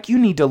 quarterback, you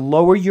need to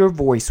lower your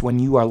voice when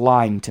you are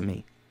lying to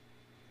me.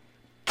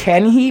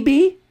 Can he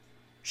be?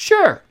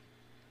 Sure.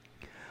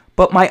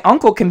 But my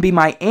uncle can be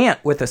my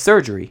aunt with a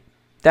surgery.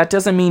 That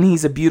doesn't mean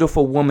he's a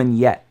beautiful woman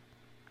yet.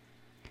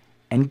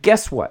 And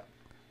guess what?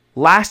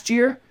 Last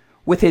year,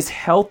 with his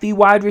healthy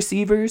wide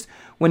receivers,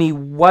 when he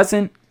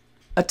wasn't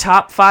a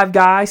top 5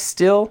 guy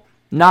still,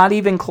 not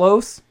even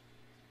close.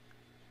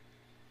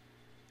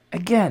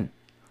 Again,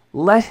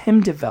 let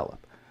him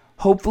develop.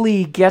 Hopefully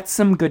he gets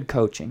some good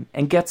coaching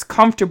and gets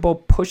comfortable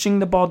pushing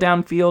the ball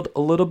downfield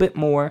a little bit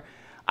more.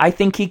 I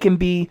think he can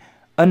be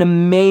an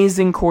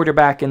amazing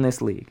quarterback in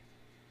this league.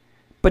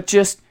 But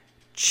just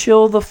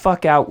chill the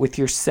fuck out with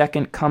your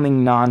second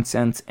coming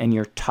nonsense and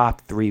your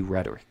top 3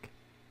 rhetoric.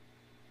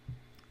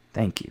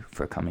 Thank you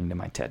for coming to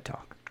my TED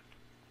Talk.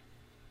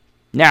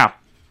 Now,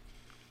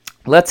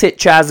 let's hit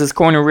Chaz's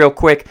corner real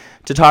quick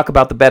to talk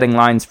about the betting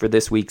lines for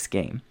this week's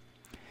game.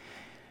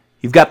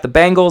 You've got the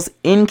Bengals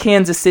in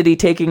Kansas City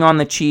taking on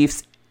the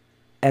Chiefs,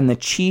 and the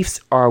Chiefs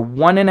are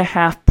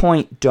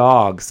 1.5-point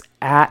dogs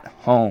at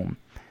home.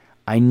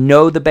 I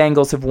know the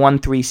Bengals have won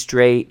 3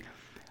 straight.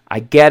 I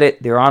get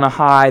it. They're on a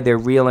high. They're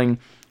reeling.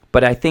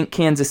 But I think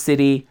Kansas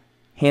City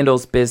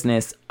handles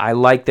business. I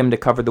like them to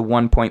cover the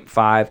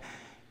 1.5.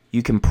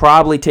 You can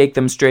probably take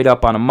them straight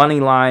up on a money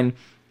line.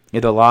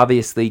 It'll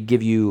obviously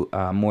give you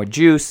more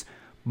juice.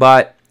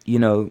 But,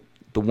 the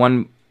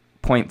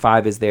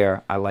 1.5 is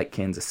there. I like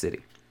Kansas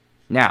City.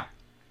 Now,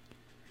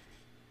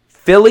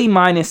 Philly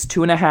minus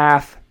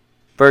 2.5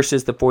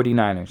 versus the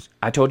 49ers.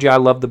 I told you I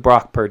love the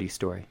Brock Purdy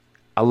story.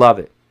 I love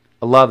it.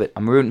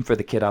 I'm rooting for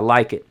the kid. I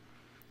like it.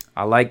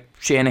 I like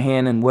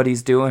Shanahan and what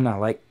he's doing. I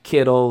like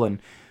Kittle and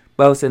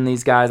Bosa and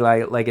these guys.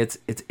 Like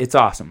it's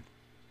awesome.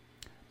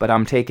 But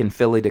I'm taking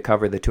Philly to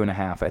cover the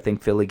 2.5. I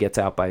think Philly gets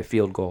out by a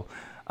field goal.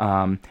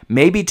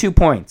 Maybe 2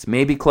 points.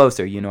 Maybe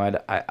closer.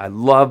 I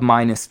love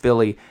minus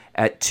Philly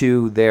at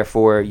 2.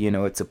 Therefore,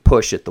 it's a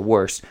push at the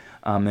worst.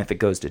 If it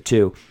goes to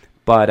 2.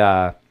 But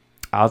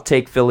I'll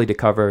take Philly to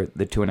cover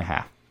the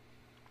 2.5.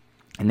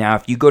 And now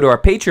if you go to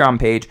our Patreon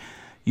page,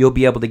 you'll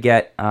be able to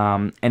get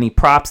any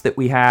props that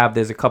we have.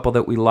 There's a couple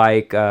that we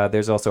like.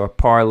 There's also a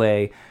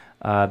parlay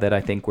that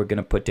I think we're going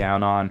to put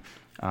down on.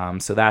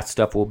 So that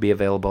stuff will be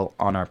available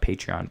on our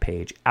Patreon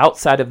page.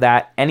 Outside of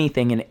that,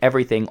 anything and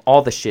everything,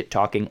 all the shit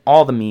talking,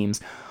 all the memes,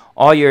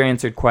 all your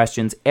answered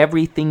questions,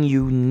 everything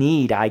you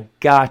need, I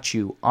got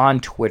you on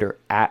Twitter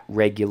at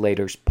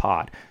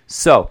RegulatorSPod.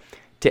 So,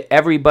 to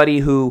everybody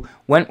who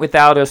went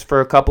without us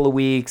for a couple of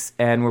weeks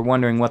and were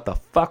wondering what the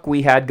fuck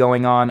we had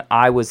going on,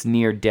 I was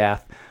near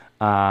death.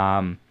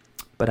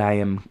 But I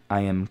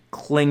am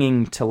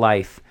clinging to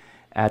life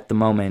at the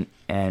moment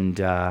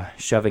and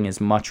shoving as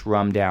much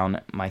rum down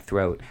my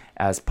throat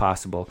as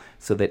possible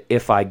so that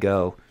if I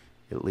go,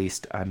 at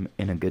least I'm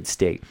in a good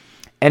state.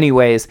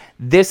 Anyways,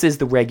 this is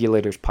the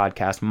Regulators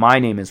Podcast. My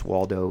name is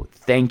Waldo.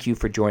 Thank you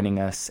for joining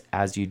us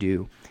as you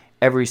do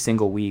every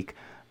single week.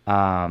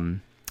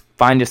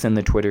 Find us in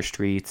the Twitter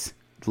streets.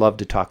 Love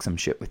to talk some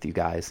shit with you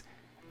guys.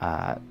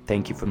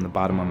 Thank you from the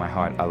bottom of my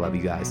heart. I love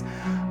you guys.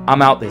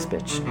 I'm out this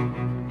bitch.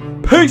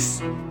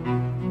 Peace!